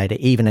denominator,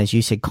 even as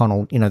you said,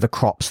 Connell, the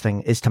crops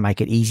thing is to make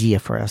it easier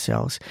for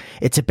ourselves.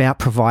 It's about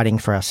providing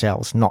for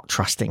ourselves, not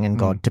trusting in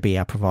God to be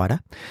our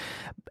provider.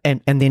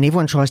 And then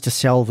everyone tries to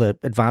sell the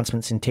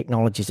advancements in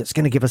technologies. It's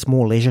going to give us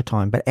more leisure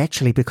time. But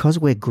actually, because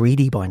we're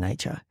greedy by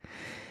nature,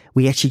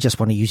 we actually just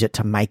want to use it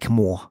to make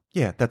more.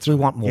 Yeah, we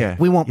want more. Yeah,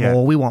 we want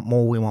more. We want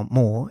more. We want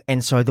more.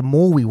 And so the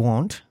more we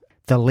want,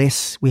 the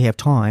less we have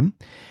time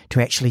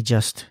to actually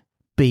just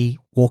be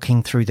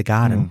walking through the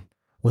garden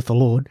with the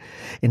Lord,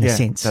 in a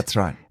sense. That's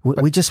right.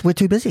 We're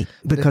too busy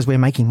because we're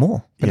making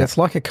more. But it's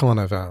like a kind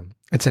of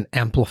it's an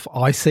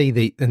amplifier. I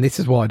see and this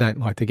is why I don't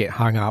like to get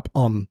hung up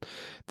on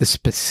the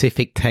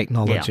specific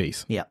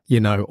technologies. Yeah.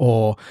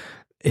 Or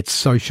it's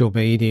social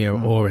media,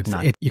 or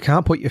you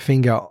can't put your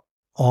finger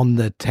on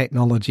the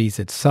technologies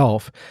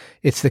itself.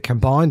 It's the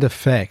combined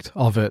effect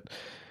of it.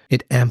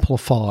 It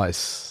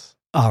amplifies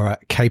our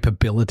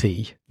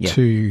capability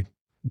to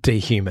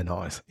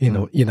dehumanize,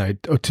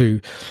 or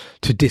to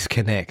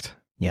disconnect.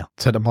 Yeah.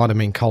 So that might have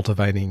been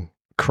cultivating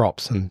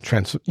crops and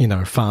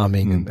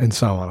farming and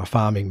so on, or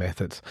farming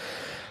methods.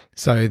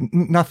 So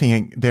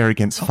nothing there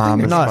against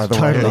farmers, by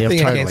the way.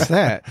 Nothing against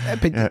that.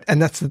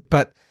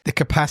 But the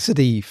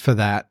capacity for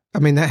that, I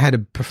mean, that had a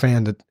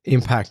profound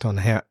impact on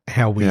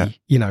how we,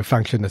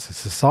 function as a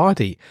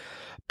society.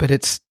 But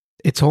it's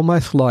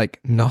almost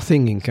like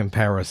nothing in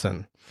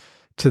comparison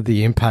to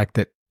the impact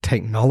that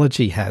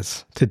technology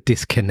has to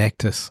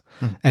disconnect us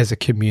as a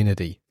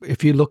community.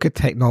 If you look at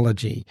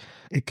technology,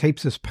 it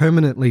keeps us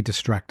permanently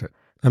distracted.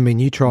 I mean,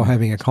 you try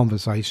having a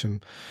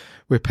conversation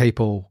with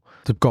people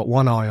that've got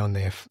one eye on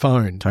their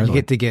phone. Totally.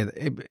 You get together,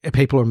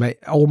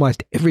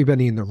 almost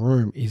everybody in the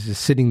room is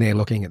just sitting there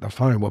looking at the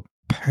phone. We're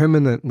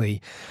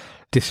permanently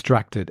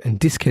distracted and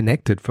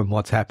disconnected from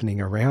what's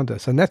happening around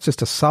us. And that's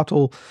just a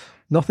subtle,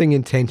 nothing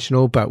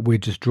intentional, but we're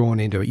just drawn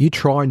into it. You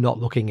try not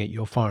looking at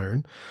your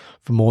phone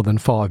for more than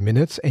 5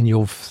 minutes and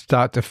you'll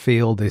start to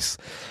feel this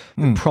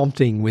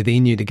prompting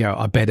within you to go,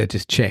 I better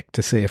just check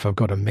to see if I've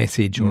got a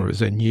message or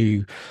is a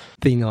new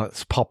thing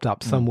that's popped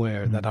up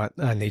somewhere that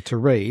I need to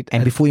read.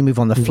 And before you move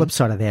on, the flip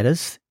side of that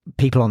is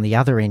people on the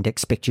other end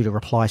expect you to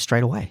reply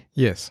straight away.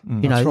 Yes.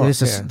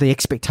 There's the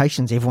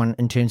expectations, everyone,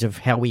 in terms of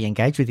how we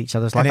engage with each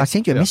other. It's like, I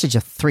sent you a message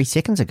 3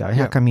 seconds ago.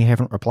 How come you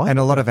haven't replied? And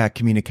a lot of our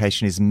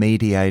communication is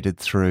mediated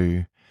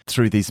through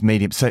these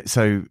mediums.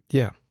 So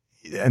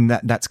and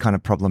that's kind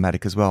of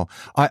problematic as well.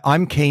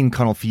 I'm keen,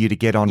 Connell, for you to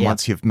get on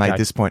once you've made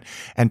this point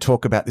and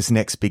talk about this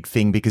next big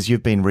thing, because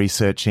you've been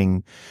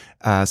researching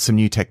some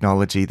new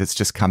technology that's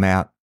just come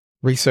out.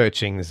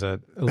 Researching is a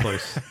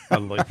loose.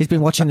 He's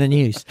been watching the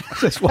news.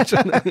 Just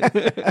watching.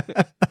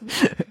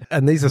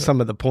 And these are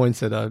some of the points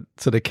that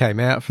sort of came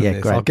out from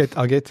this. Great.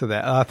 I'll get to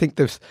that. I think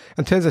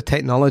in terms of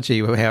technology,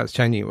 how it's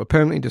changing, we're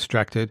permanently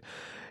distracted.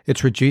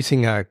 It's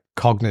reducing our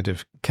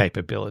cognitive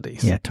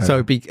capabilities. Yeah,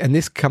 totally. So, and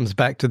this comes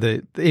back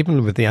to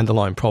even with the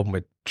underlying problem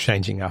with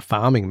changing our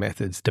farming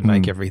methods to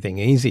make everything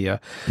easier.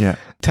 Yeah.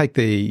 Take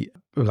the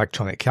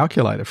electronic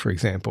calculator, for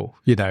example.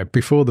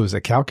 Before there was a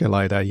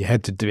calculator, you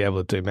had to be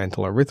able to do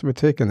mental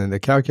arithmetic, and then the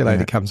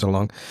calculator comes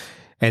along.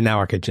 And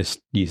now I could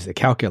just use the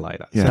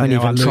calculator. Yeah. So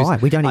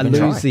We don't even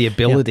try. I lose the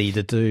ability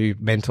to do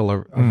mental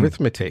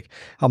arithmetic.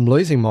 I'm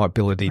losing my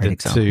ability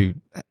to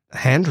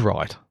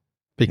handwrite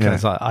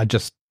because I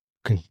just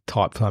can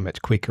type so much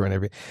quicker and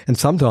everything. And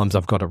sometimes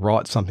I've got to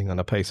write something on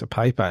a piece of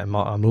paper and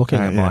I'm looking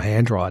at my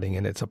handwriting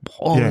and it's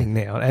appalling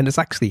now. And it's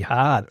actually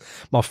hard.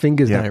 My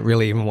fingers don't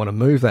really even want to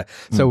move that.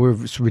 So we're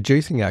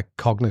reducing our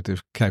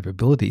cognitive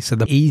capability. So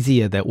the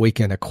easier that we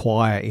can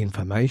acquire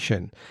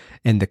information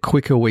and the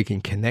quicker we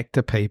can connect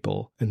to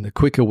people and the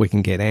quicker we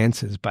can get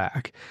answers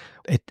back,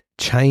 it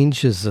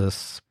changes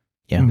us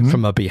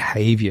from a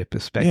behavior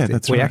perspective.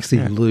 Yeah, we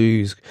actually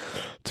lose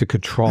to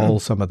control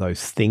some of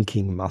those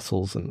thinking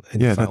muscles and so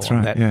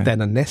on that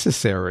are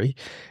necessary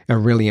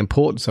and really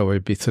important. So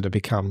we sort of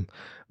become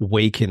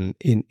weak in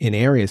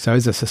areas. So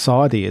as a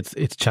society,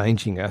 it's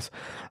changing us,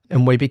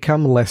 and we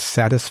become less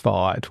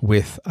satisfied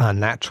with our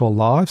natural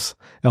lives,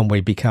 and we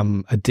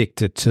become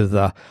addicted to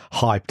the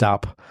hyped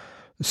up,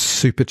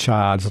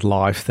 supercharged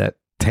life that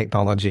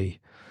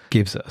technology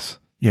gives us.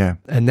 Yeah.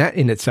 And that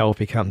in itself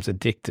becomes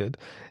addicted.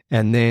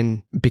 And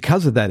then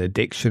because of that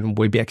addiction,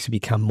 we actually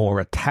become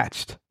more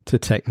attached to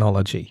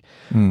technology.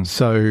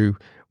 So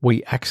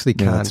we actually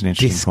can't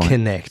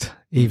disconnect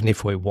even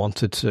if we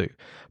wanted to,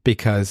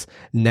 because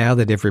now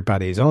that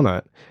everybody's on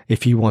it,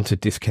 if you want to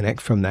disconnect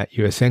from that,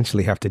 you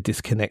essentially have to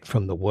disconnect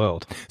from the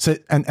world. So,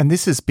 and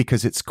this is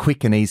because it's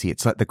quick and easy.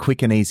 It's like the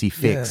quick and easy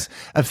fix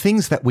of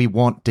things that we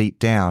want deep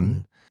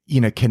down,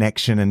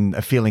 connection and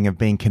a feeling of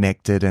being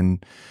connected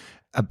and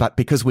but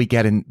because we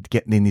get in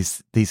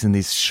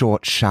these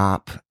short,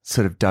 sharp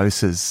sort of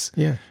doses,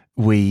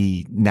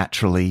 we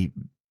naturally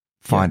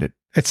find it.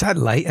 It's that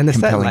late, and it's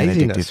that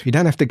laziness. You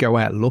don't have to go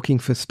out looking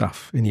for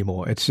stuff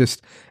anymore. It's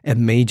just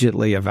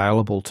immediately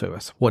available to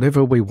us,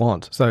 whatever we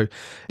want. So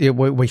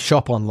we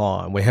shop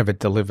online. We have it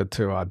delivered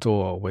to our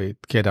door. We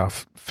get our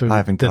food delivered. I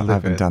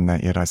haven't done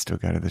that yet. I still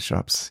go to the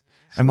shops.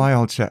 Am I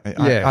old?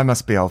 I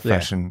must be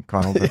old-fashioned,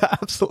 Connell. Yeah,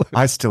 absolutely.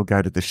 I still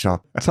go to the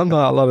shop.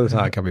 Sometimes, a lot of the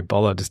time, I can't be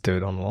bothered. Just do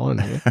it online.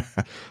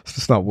 It's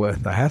just not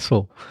worth the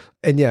hassle.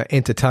 And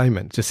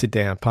entertainment. Just sit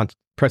down,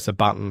 press a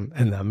button,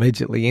 and they're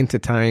immediately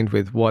entertained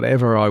with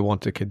whatever I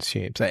want to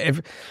consume. So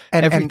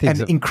everything's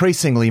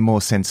increasingly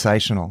more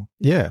sensational.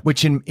 Yeah,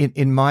 which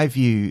in my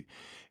view,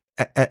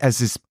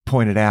 as is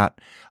pointed out,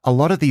 a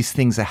lot of these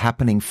things are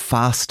happening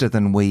faster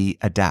than we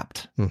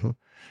adapt. Mm-hmm.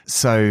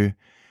 So,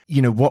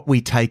 what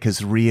we take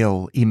as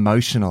real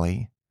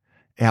emotionally,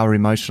 our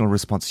emotional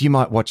response. You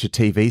might watch a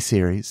TV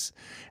series,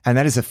 and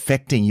that is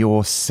affecting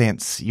your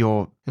sense,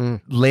 your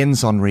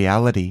lens on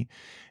reality.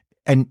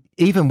 And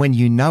even when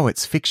you know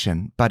it's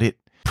fiction, but it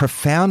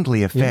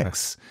profoundly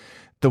affects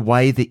the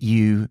way that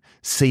you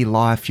see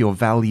life, your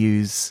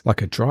values.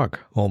 Like a drug,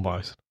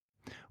 almost.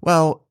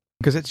 Well,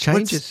 because it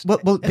changes.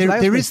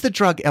 There is the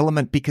drug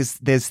element because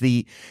there's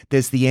the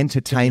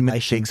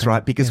entertainment fix,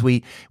 right? Because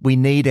we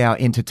need our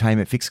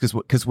entertainment fix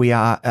because we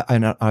are,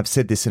 and I've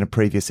said this in a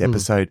previous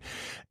episode,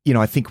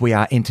 I think we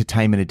are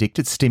entertainment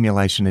addicted,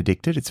 stimulation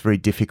addicted. It's very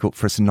difficult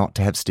for us not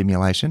to have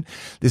stimulation.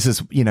 This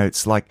is,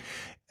 it's like,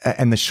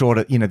 and the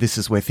shorter, this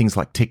is where things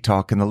like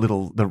TikTok and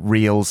the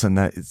reels and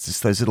it's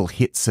just those little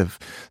hits of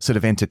sort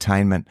of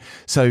entertainment.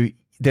 So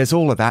there's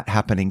all of that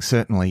happening,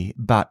 certainly.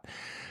 But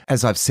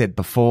as I've said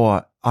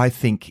before, I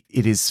think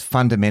it is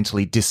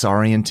fundamentally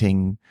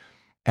disorienting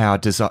our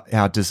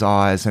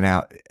desires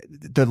and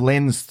the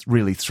lens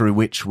really through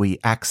which we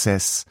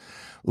access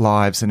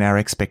lives and our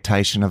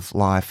expectation of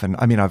life. And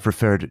I mean, I've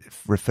referred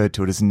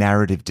to it as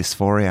narrative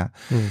dysphoria,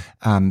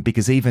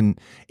 because even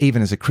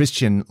as a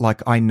Christian,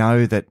 like I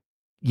know that,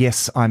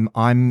 yes, I'm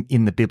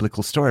in the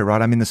biblical story,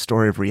 right? I'm in the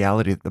story of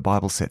reality that the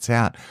Bible sets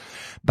out.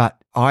 But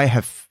I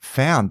have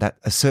found that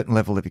a certain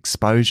level of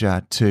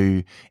exposure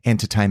to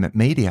entertainment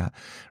media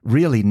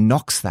really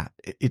knocks that.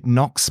 It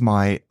knocks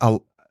my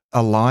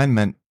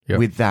alignment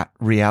with that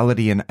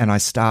reality, and I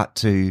start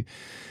to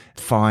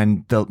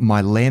find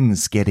my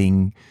lens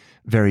getting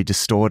very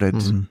distorted,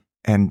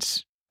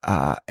 and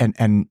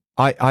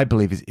I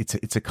believe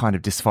it's a kind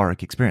of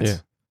dysphoric experience. Yeah.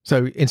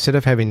 So instead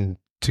of having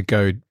to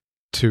go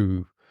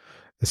to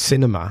the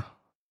cinema,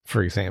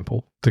 for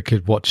example,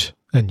 to watch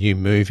a new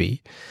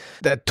movie,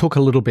 that took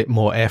a little bit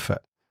more effort.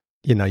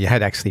 You had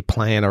to actually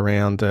plan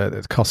around it.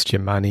 It cost you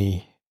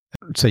money,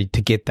 so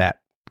to get that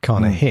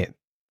kind of hit.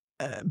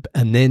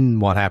 And then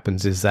what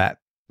happens is that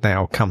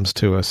now comes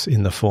to us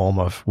in the form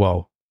of,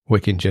 well, we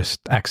can just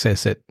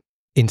access it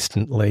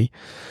instantly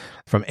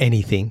from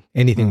anything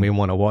we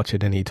want to watch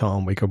at any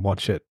time. We can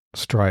watch it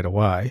straight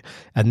away.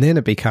 And then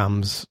it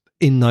becomes,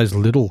 in those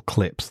little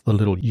clips, the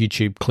little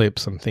YouTube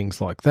clips and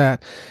things like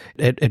that,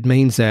 it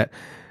means that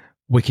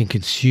we can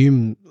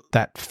consume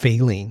that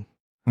feeling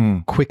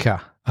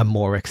quicker and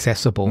more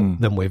accessible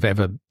than we've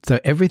ever. So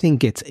everything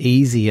gets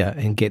easier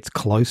and gets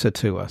closer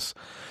to us,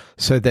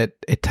 so that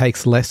it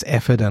takes less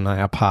effort on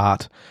our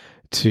part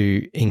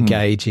to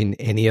engage in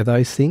any of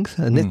those things.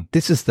 And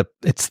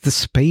it's the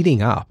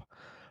speeding up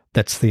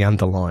that's the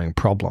underlying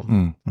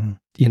problem.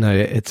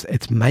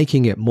 It's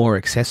making it more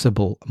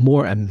accessible,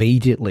 more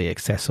immediately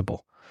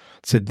accessible.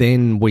 So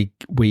then we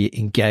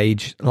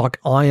engage, like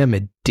I am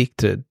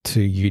addicted to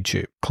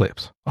YouTube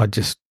clips. I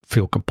just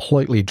feel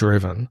completely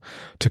driven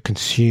to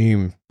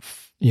consume,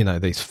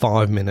 these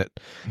 5-minute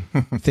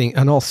thing,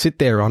 and I'll sit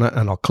there on it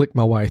and I'll click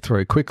my way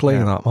through quickly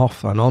and I'm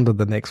off and on to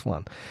the next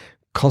one.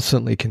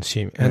 Constantly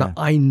consuming. And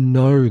I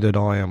know that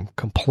I am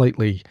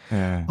completely,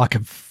 I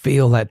can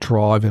feel that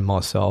drive in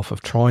myself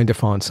of trying to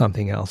find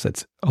something else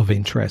that's of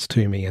interest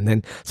to me. And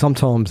then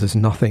sometimes there's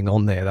nothing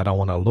on there that I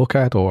want to look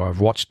at, or I've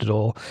watched it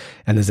all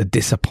and there's a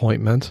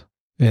disappointment,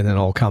 and then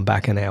I'll come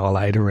back an hour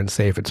later and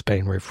see if it's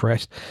been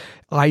refreshed.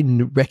 I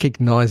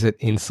recognize it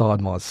inside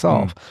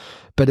myself.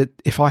 But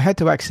if I had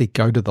to actually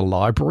go to the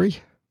library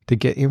to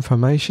get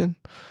information,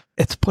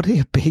 it's putting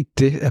a big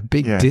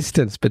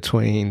distance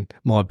between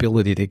my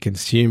ability to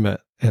consume it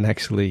and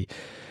actually,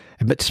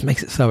 it just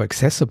makes it so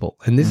accessible.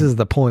 And this is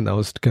the point I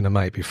was going to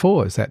make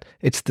before, is that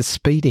it's the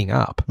speeding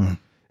up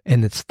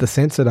and it's the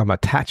sense that I'm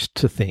attached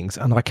to things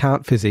and I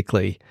can't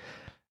physically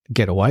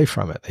get away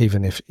from it,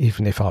 even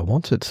if I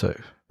wanted to.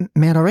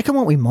 Matt, I reckon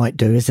what we might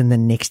do is in the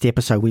next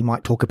episode, we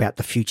might talk about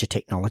the future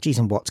technologies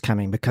and what's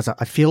coming, because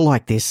I feel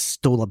like there's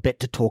still a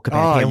bit to talk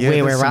about here,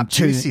 where we're up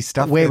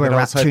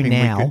to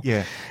now.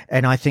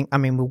 And I think,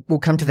 we'll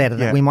come to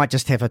that. We might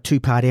just have a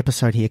 2-part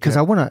episode here, because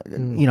I want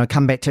to,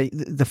 come back to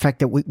the fact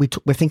that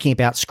we're thinking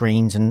about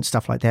screens and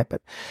stuff like that.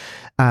 But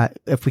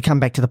if we come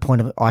back to the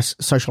point of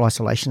social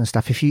isolation and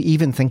stuff, if you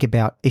even think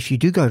about, if you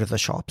do go to the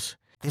shops,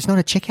 there's not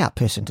a checkout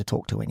person to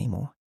talk to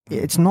anymore.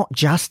 it's not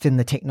just in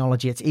the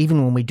technology. It's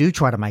even when we do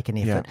try to make an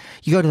effort.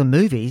 You go to the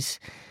movies,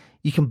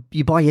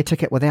 you buy your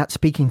ticket without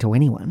speaking to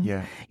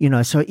anyone.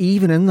 So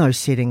even in those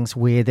settings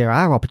where there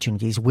are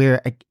opportunities,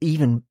 we're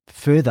even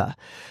further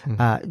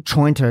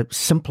trying to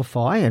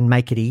simplify and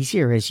make it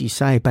easier, as you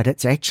say, but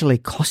it's actually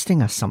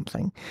costing us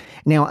something.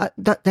 Now,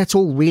 that's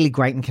all really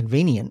great and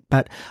convenient,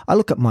 but I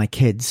look at my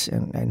kids,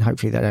 and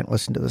hopefully they don't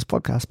listen to this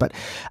podcast, but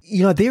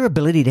their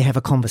ability to have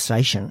a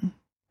conversation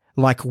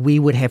like we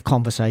would have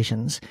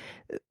conversations,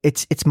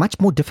 it's much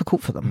more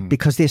difficult for them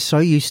because they're so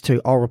used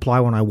to, I'll reply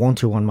when I want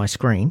to on my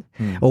screen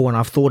or when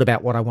I've thought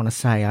about what I want to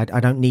say. I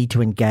don't need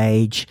to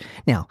engage.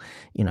 Now,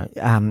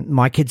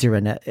 my kids are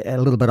a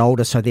little bit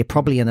older, so they're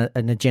probably in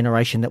a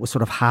generation that was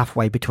sort of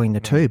halfway between the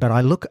two. But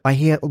I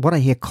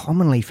hear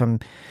commonly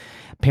from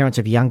parents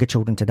of younger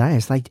children today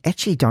is they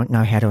actually don't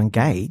know how to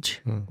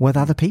engage with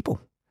other people.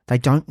 They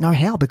don't know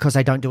how because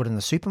they don't do it in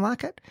the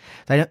supermarket.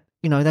 They don't.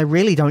 They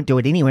really don't do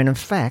it anywhere. And in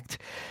fact,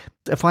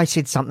 if I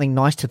said something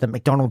nice to the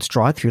McDonald's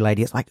drive-through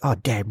lady, it's like, oh,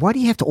 Dad, why do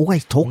you have to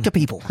always talk to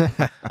people?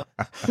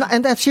 No,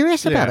 and they're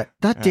serious about it.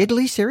 They're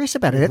deadly serious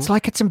about it. It's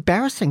like it's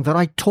embarrassing that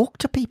I talk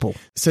to people.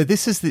 So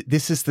this is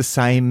the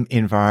same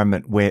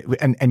environment where,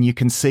 and you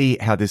can see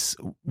how this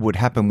would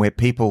happen, where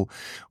people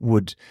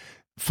would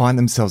find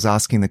themselves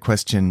asking the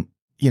question,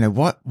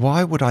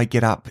 why would I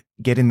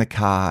get in the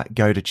car,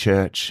 go to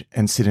church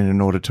and sit in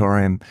an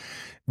auditorium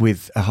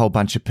with a whole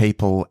bunch of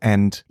people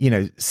and,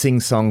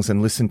 sing songs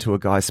and listen to a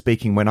guy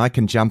speaking when I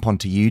can jump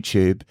onto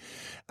YouTube?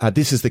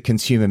 This is the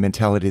consumer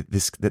mentality that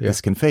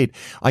this can feed.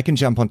 I can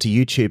jump onto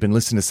YouTube and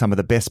listen to some of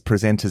the best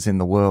presenters in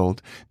the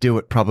world, do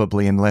it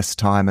probably in less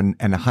time and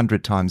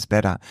 100 times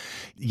better.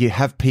 You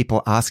have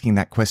people asking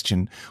that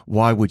question,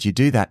 why would you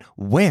do that?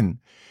 When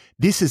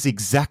this is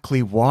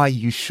exactly why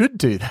you should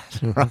do that,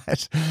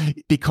 right?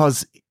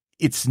 Because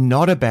it's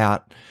not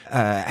about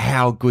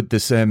how good the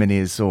sermon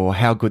is or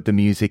how good the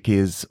music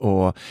is,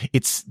 or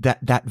it's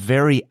that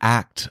very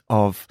act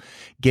of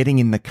getting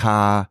in the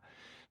car,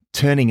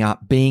 turning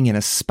up, being in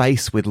a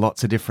space with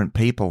lots of different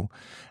people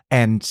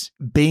and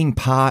being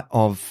part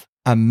of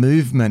a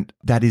movement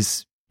that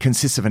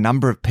consists of a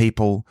number of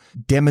people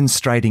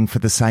demonstrating for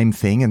the same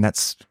thing. And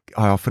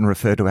I often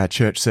refer to our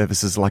church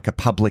services like a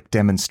public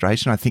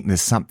demonstration. I think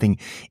there's something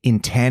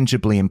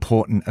intangibly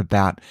important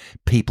about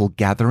people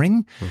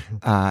gathering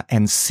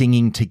and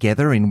singing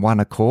together in one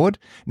accord.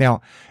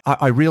 Now,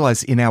 I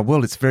realize in our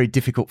world, it's very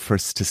difficult for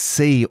us to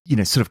see,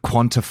 sort of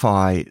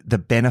quantify the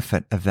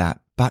benefit of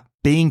that. But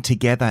being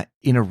together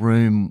in a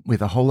room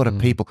with a whole lot of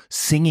people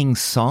singing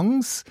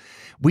songs,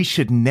 we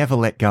should never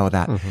let go of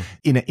that.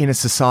 In a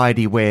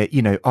society where,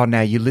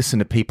 now you listen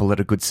to people that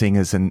are good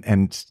singers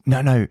and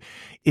no,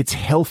 it's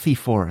healthy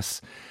for us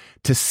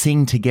to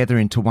sing together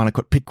into one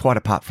accord, quite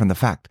apart from the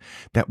fact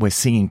that we're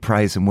singing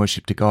praise and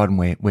worship to God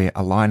and we're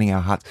aligning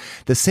our hearts.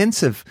 The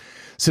sense of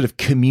sort of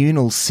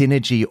communal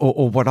synergy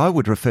or what I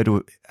would refer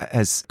to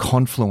as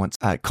confluence.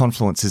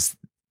 Confluence is,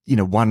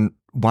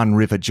 one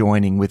river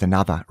joining with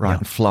another, right?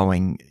 And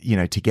flowing,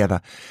 together.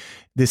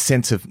 This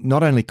sense of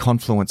not only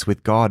confluence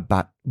with God,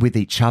 but with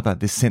each other,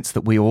 this sense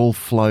that we all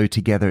flow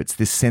together. It's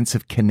this sense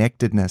of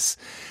connectedness.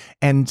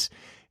 And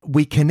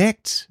we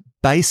connect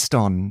based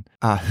on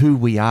who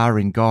we are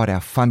in God,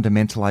 our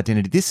fundamental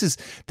identity. This is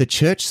the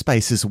church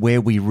spaces where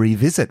we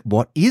revisit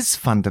what is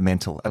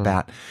fundamental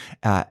about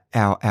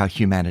our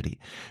humanity.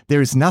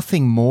 There is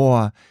nothing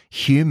more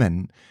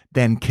human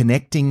than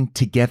connecting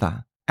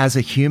together as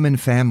a human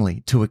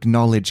family to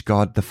acknowledge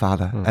God the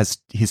Father as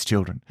his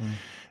children.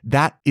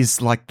 That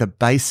is like the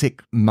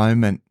basic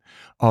moment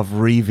of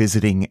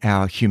revisiting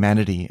our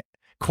humanity,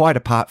 quite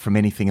apart from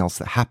anything else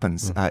that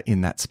happens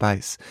in that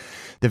space.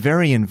 The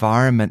very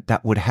environment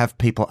that would have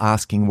people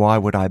asking, why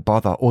would I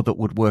bother, or that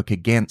would work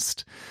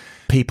against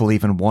people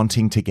even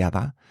wanting to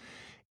gather,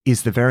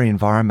 is the very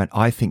environment,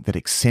 I think, that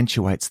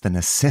accentuates the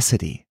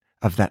necessity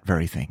of that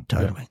very thing.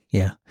 Totally.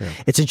 Yeah.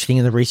 It's interesting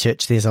in the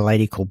research, there's a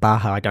lady called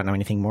Baha. I don't know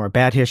anything more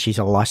about her. She's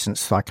a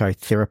licensed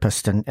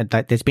psychotherapist, and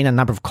there's been a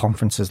number of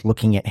conferences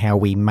looking at how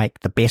we make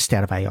the best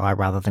out of AI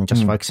rather than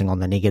just focusing on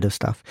the negative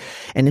stuff.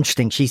 And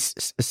interesting,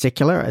 she's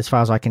secular as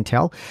far as I can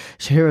tell.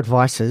 So her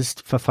advice is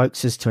for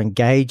folks is to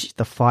engage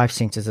the 5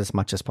 senses as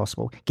much as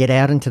possible. Get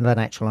out into the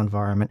natural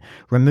environment.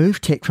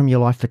 Remove tech from your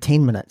life for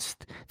 10 minutes,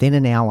 then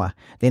an hour,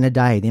 then a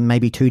day, then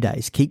maybe 2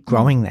 days. Keep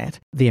growing that,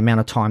 the amount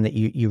of time that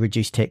you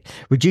reduce tech.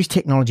 Reduce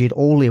technology at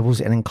all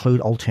levels and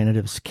include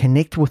alternatives.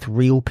 Connect with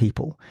real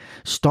people.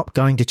 Stop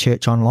going to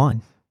church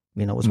online.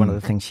 It was one of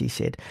the things she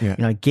said.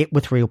 Get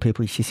with real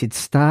people. She said,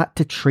 start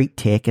to treat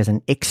tech as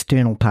an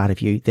external part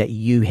of you that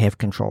you have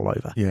control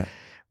over,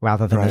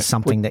 rather than as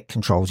something that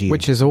controls you.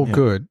 Which is all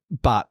good,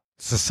 but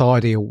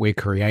society we're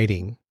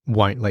creating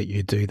won't let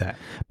you do that.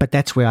 But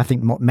that's where I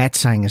think what Matt's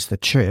saying is the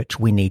church,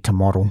 we need to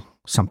model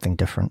something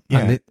different.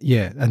 And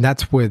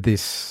that's where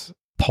this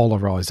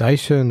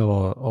polarization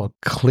or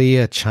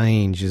clear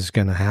change is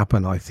going to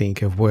happen, I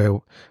think, of where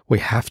we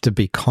have to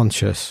be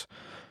conscious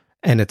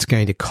and it's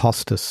going to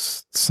cost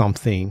us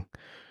something.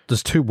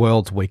 There's 2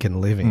 worlds we can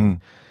live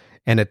in.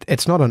 And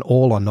it's not an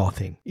all or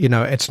nothing.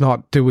 It's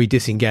not, do we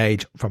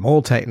disengage from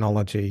all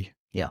technology?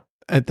 Yeah.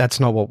 That's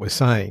not what we're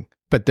saying.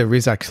 But there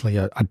is actually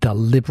a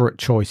deliberate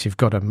choice you've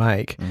got to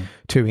make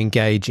to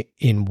engage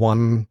in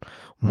one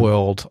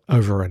world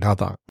over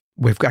another.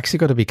 We've actually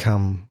got to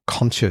become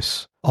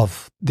conscious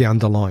of the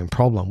underlying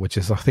problem, which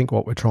is, I think,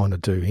 what we're trying to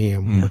do here.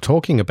 And we're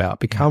talking about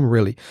become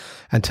really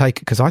and take,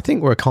 because I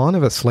think we're kind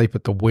of asleep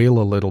at the wheel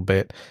a little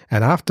bit.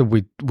 And after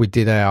we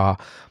did our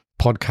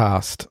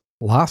podcast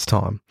last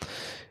time,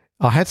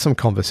 I had some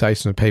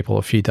conversations with people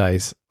a few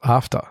days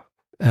after,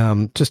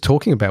 just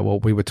talking about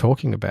what we were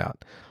talking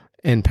about.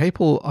 And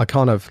people are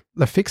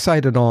they're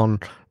fixated on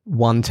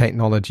one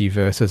technology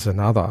versus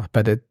another,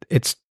 but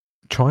it's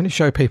trying to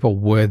show people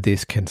where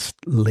this can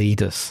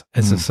lead us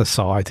as a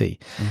society.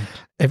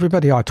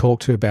 Everybody I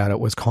talked to about it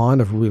was kind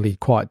of really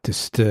quite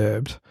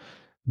disturbed,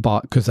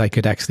 but because they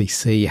could actually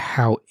see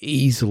how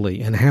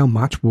easily and how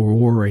much we're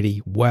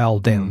already well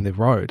down the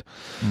road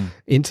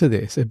into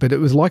this. But it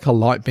was like a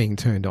light being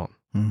turned on.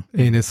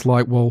 And it's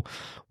like, well,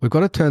 we've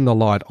got to turn the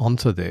light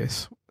onto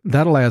this.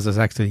 That allows us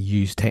actually to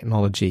use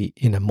technology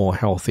in a more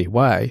healthy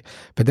way.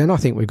 But then I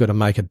think we've got to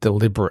make a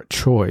deliberate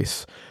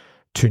choice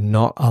to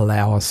not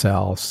allow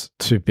ourselves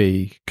to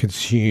be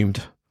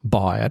consumed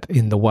by it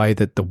in the way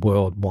that the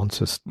world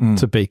wants us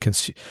to be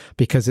consumed,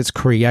 because it's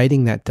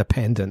creating that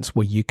dependence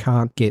where you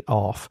can't get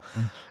off.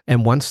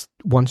 And once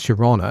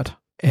you're on it,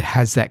 it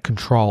has that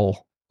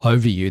control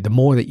over you. The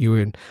more that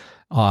you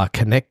are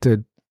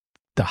connected,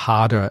 the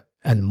harder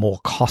and more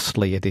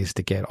costly it is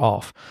to get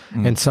off.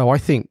 And so I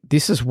think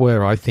this is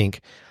where I think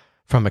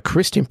from a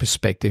Christian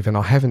perspective, and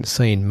I haven't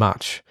seen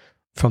much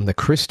from the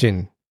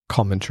Christian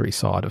commentary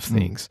side of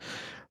things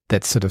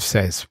that sort of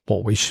says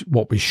what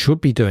we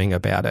should be doing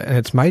about it. And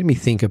it's made me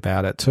think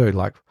about it too,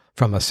 like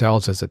from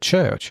ourselves as a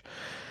church.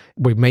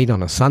 We meet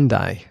on a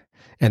Sunday,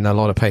 and a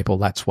lot of people,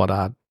 that's what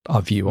our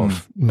view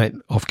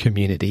of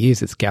community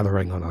is. It's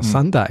gathering on a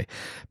Sunday.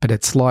 But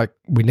it's like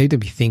we need to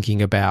be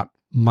thinking about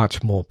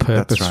much more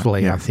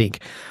purposefully, I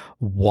think,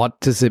 what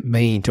does it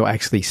mean to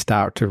actually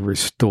start to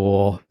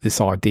restore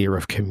this idea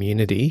of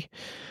community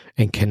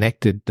and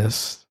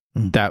connectedness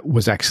that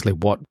was actually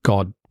what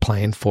God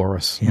planned for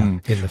us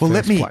in the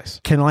first place.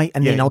 Can I,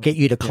 and then I'll get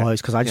you to close,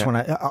 because I just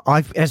want to,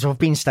 as I've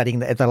been studying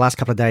the last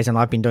couple of days, and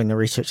I've been doing the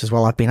research as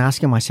well, I've been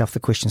asking myself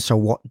the question, so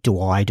what do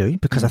I do?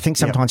 Because I think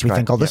sometimes we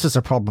think, this is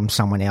a problem,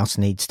 someone else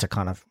needs to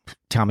kind of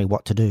tell me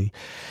what to do.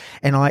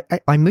 And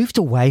I moved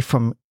away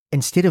from,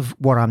 instead of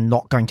what I'm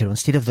not going to do,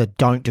 instead of the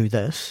don't do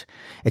this,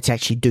 it's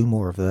actually do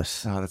more of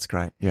this. Oh, that's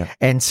great. Yeah.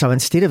 And so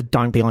instead of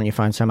don't be on your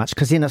phone so much,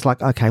 because then it's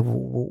like, okay, well,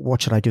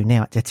 what should I do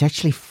now? It's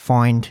actually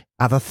find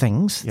other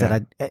things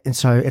and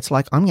so it's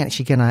like, I'm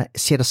actually going to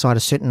set aside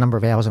a certain number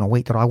of hours in a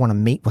week that I want to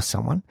meet with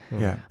someone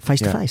face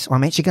to face.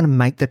 I'm actually going to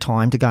make the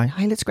time to go,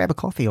 hey, let's grab a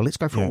coffee, or let's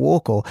go for a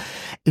walk, or,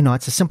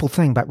 it's a simple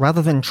thing. But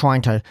rather than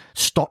trying to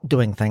stop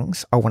doing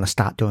things, I want to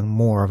start doing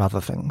more of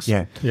other things.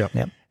 Yeah.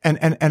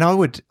 And I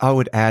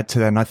would add to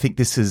that, and I think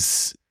this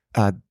is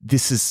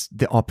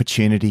the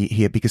opportunity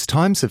here, because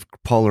times of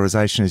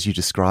polarization, as you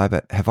describe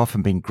it, have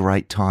often been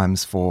great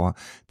times for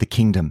the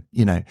kingdom,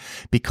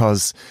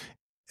 because,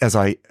 as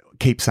I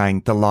keep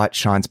saying, the light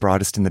shines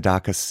brightest in the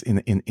darkest,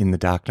 in the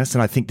darkness.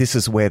 And I think this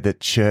is where the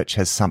church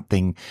has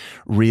something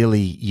really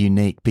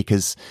unique,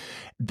 because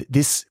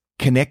this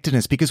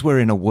connectedness, because we're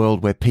in a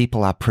world where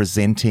people are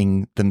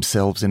presenting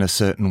themselves in a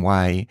certain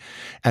way,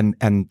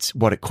 and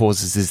what it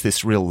causes is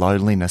this real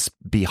loneliness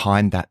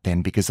behind that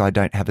then, because I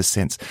don't have a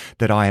sense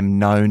that I am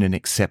known and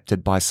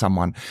accepted by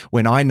someone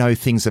when I know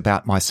things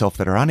about myself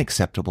that are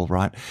unacceptable,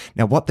 right?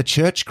 Now, what the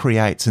church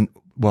creates, and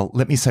well,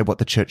 let me say what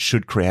the church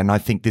should create, and I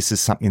think this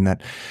is something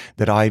that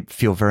I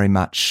feel very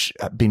much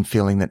been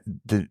feeling that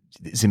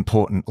is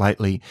important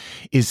lately,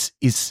 is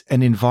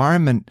an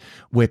environment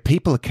where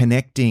people are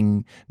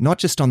connecting not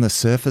just on the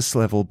surface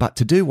level, but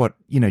to do what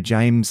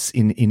James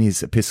in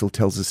his epistle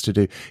tells us to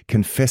do: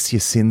 confess your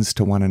sins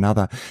to one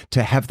another,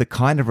 to have the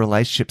kind of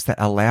relationships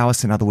that allow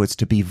us, in other words,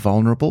 to be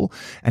vulnerable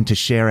and to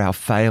share our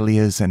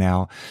failures and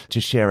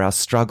to share our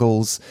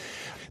struggles.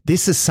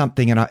 This is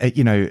something, and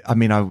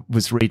I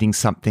was reading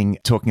something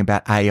talking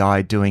about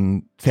AI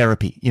doing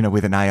therapy,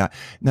 with an AI.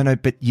 No,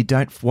 but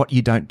what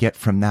you don't get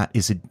from that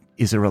is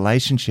a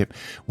relationship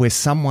where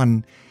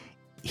someone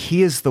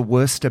hears the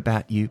worst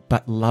about you,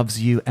 but loves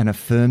you and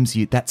affirms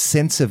you. That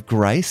sense of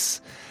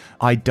grace.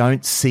 I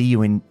don't see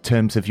you in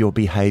terms of your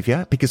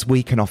behavior, because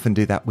we can often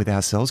do that with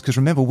ourselves. Because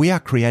remember, we are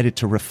created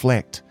to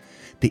reflect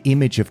the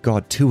image of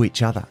God to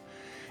each other.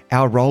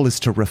 Our role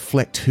is to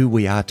reflect who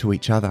we are to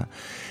each other.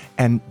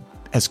 And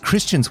as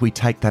Christians, we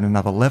take that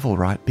another level,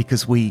 right?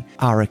 Because we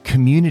are a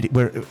community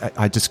where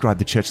I describe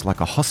the church like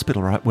a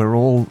hospital, right? We're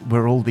all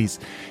these,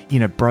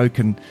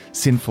 broken,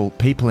 sinful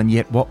people. And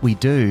yet what we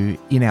do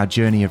in our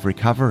journey of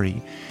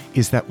recovery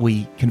is that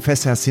we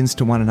confess our sins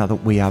to one another.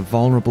 We are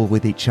vulnerable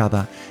with each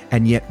other,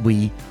 and yet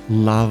we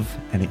love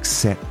and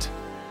accept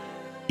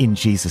in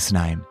Jesus'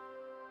 name.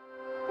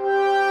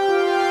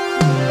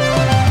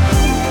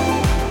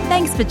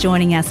 Thanks for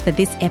joining us for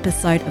this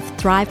episode of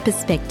Thrive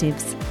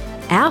Perspectives.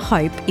 Our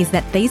hope is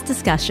that these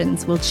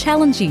discussions will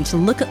challenge you to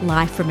look at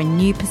life from a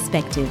new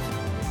perspective.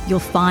 You'll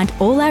find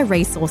all our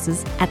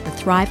resources at the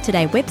Thrive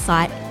Today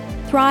website,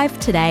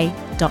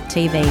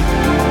 thrivetoday.tv.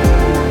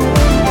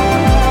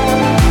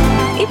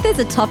 If there's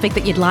a topic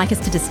that you'd like us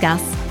to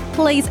discuss,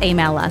 please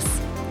email us.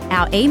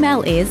 Our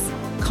email is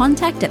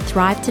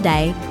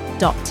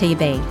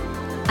contact@thrivetoday.tv.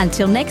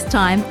 Until next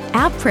time,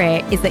 our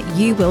prayer is that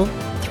you will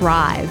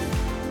thrive.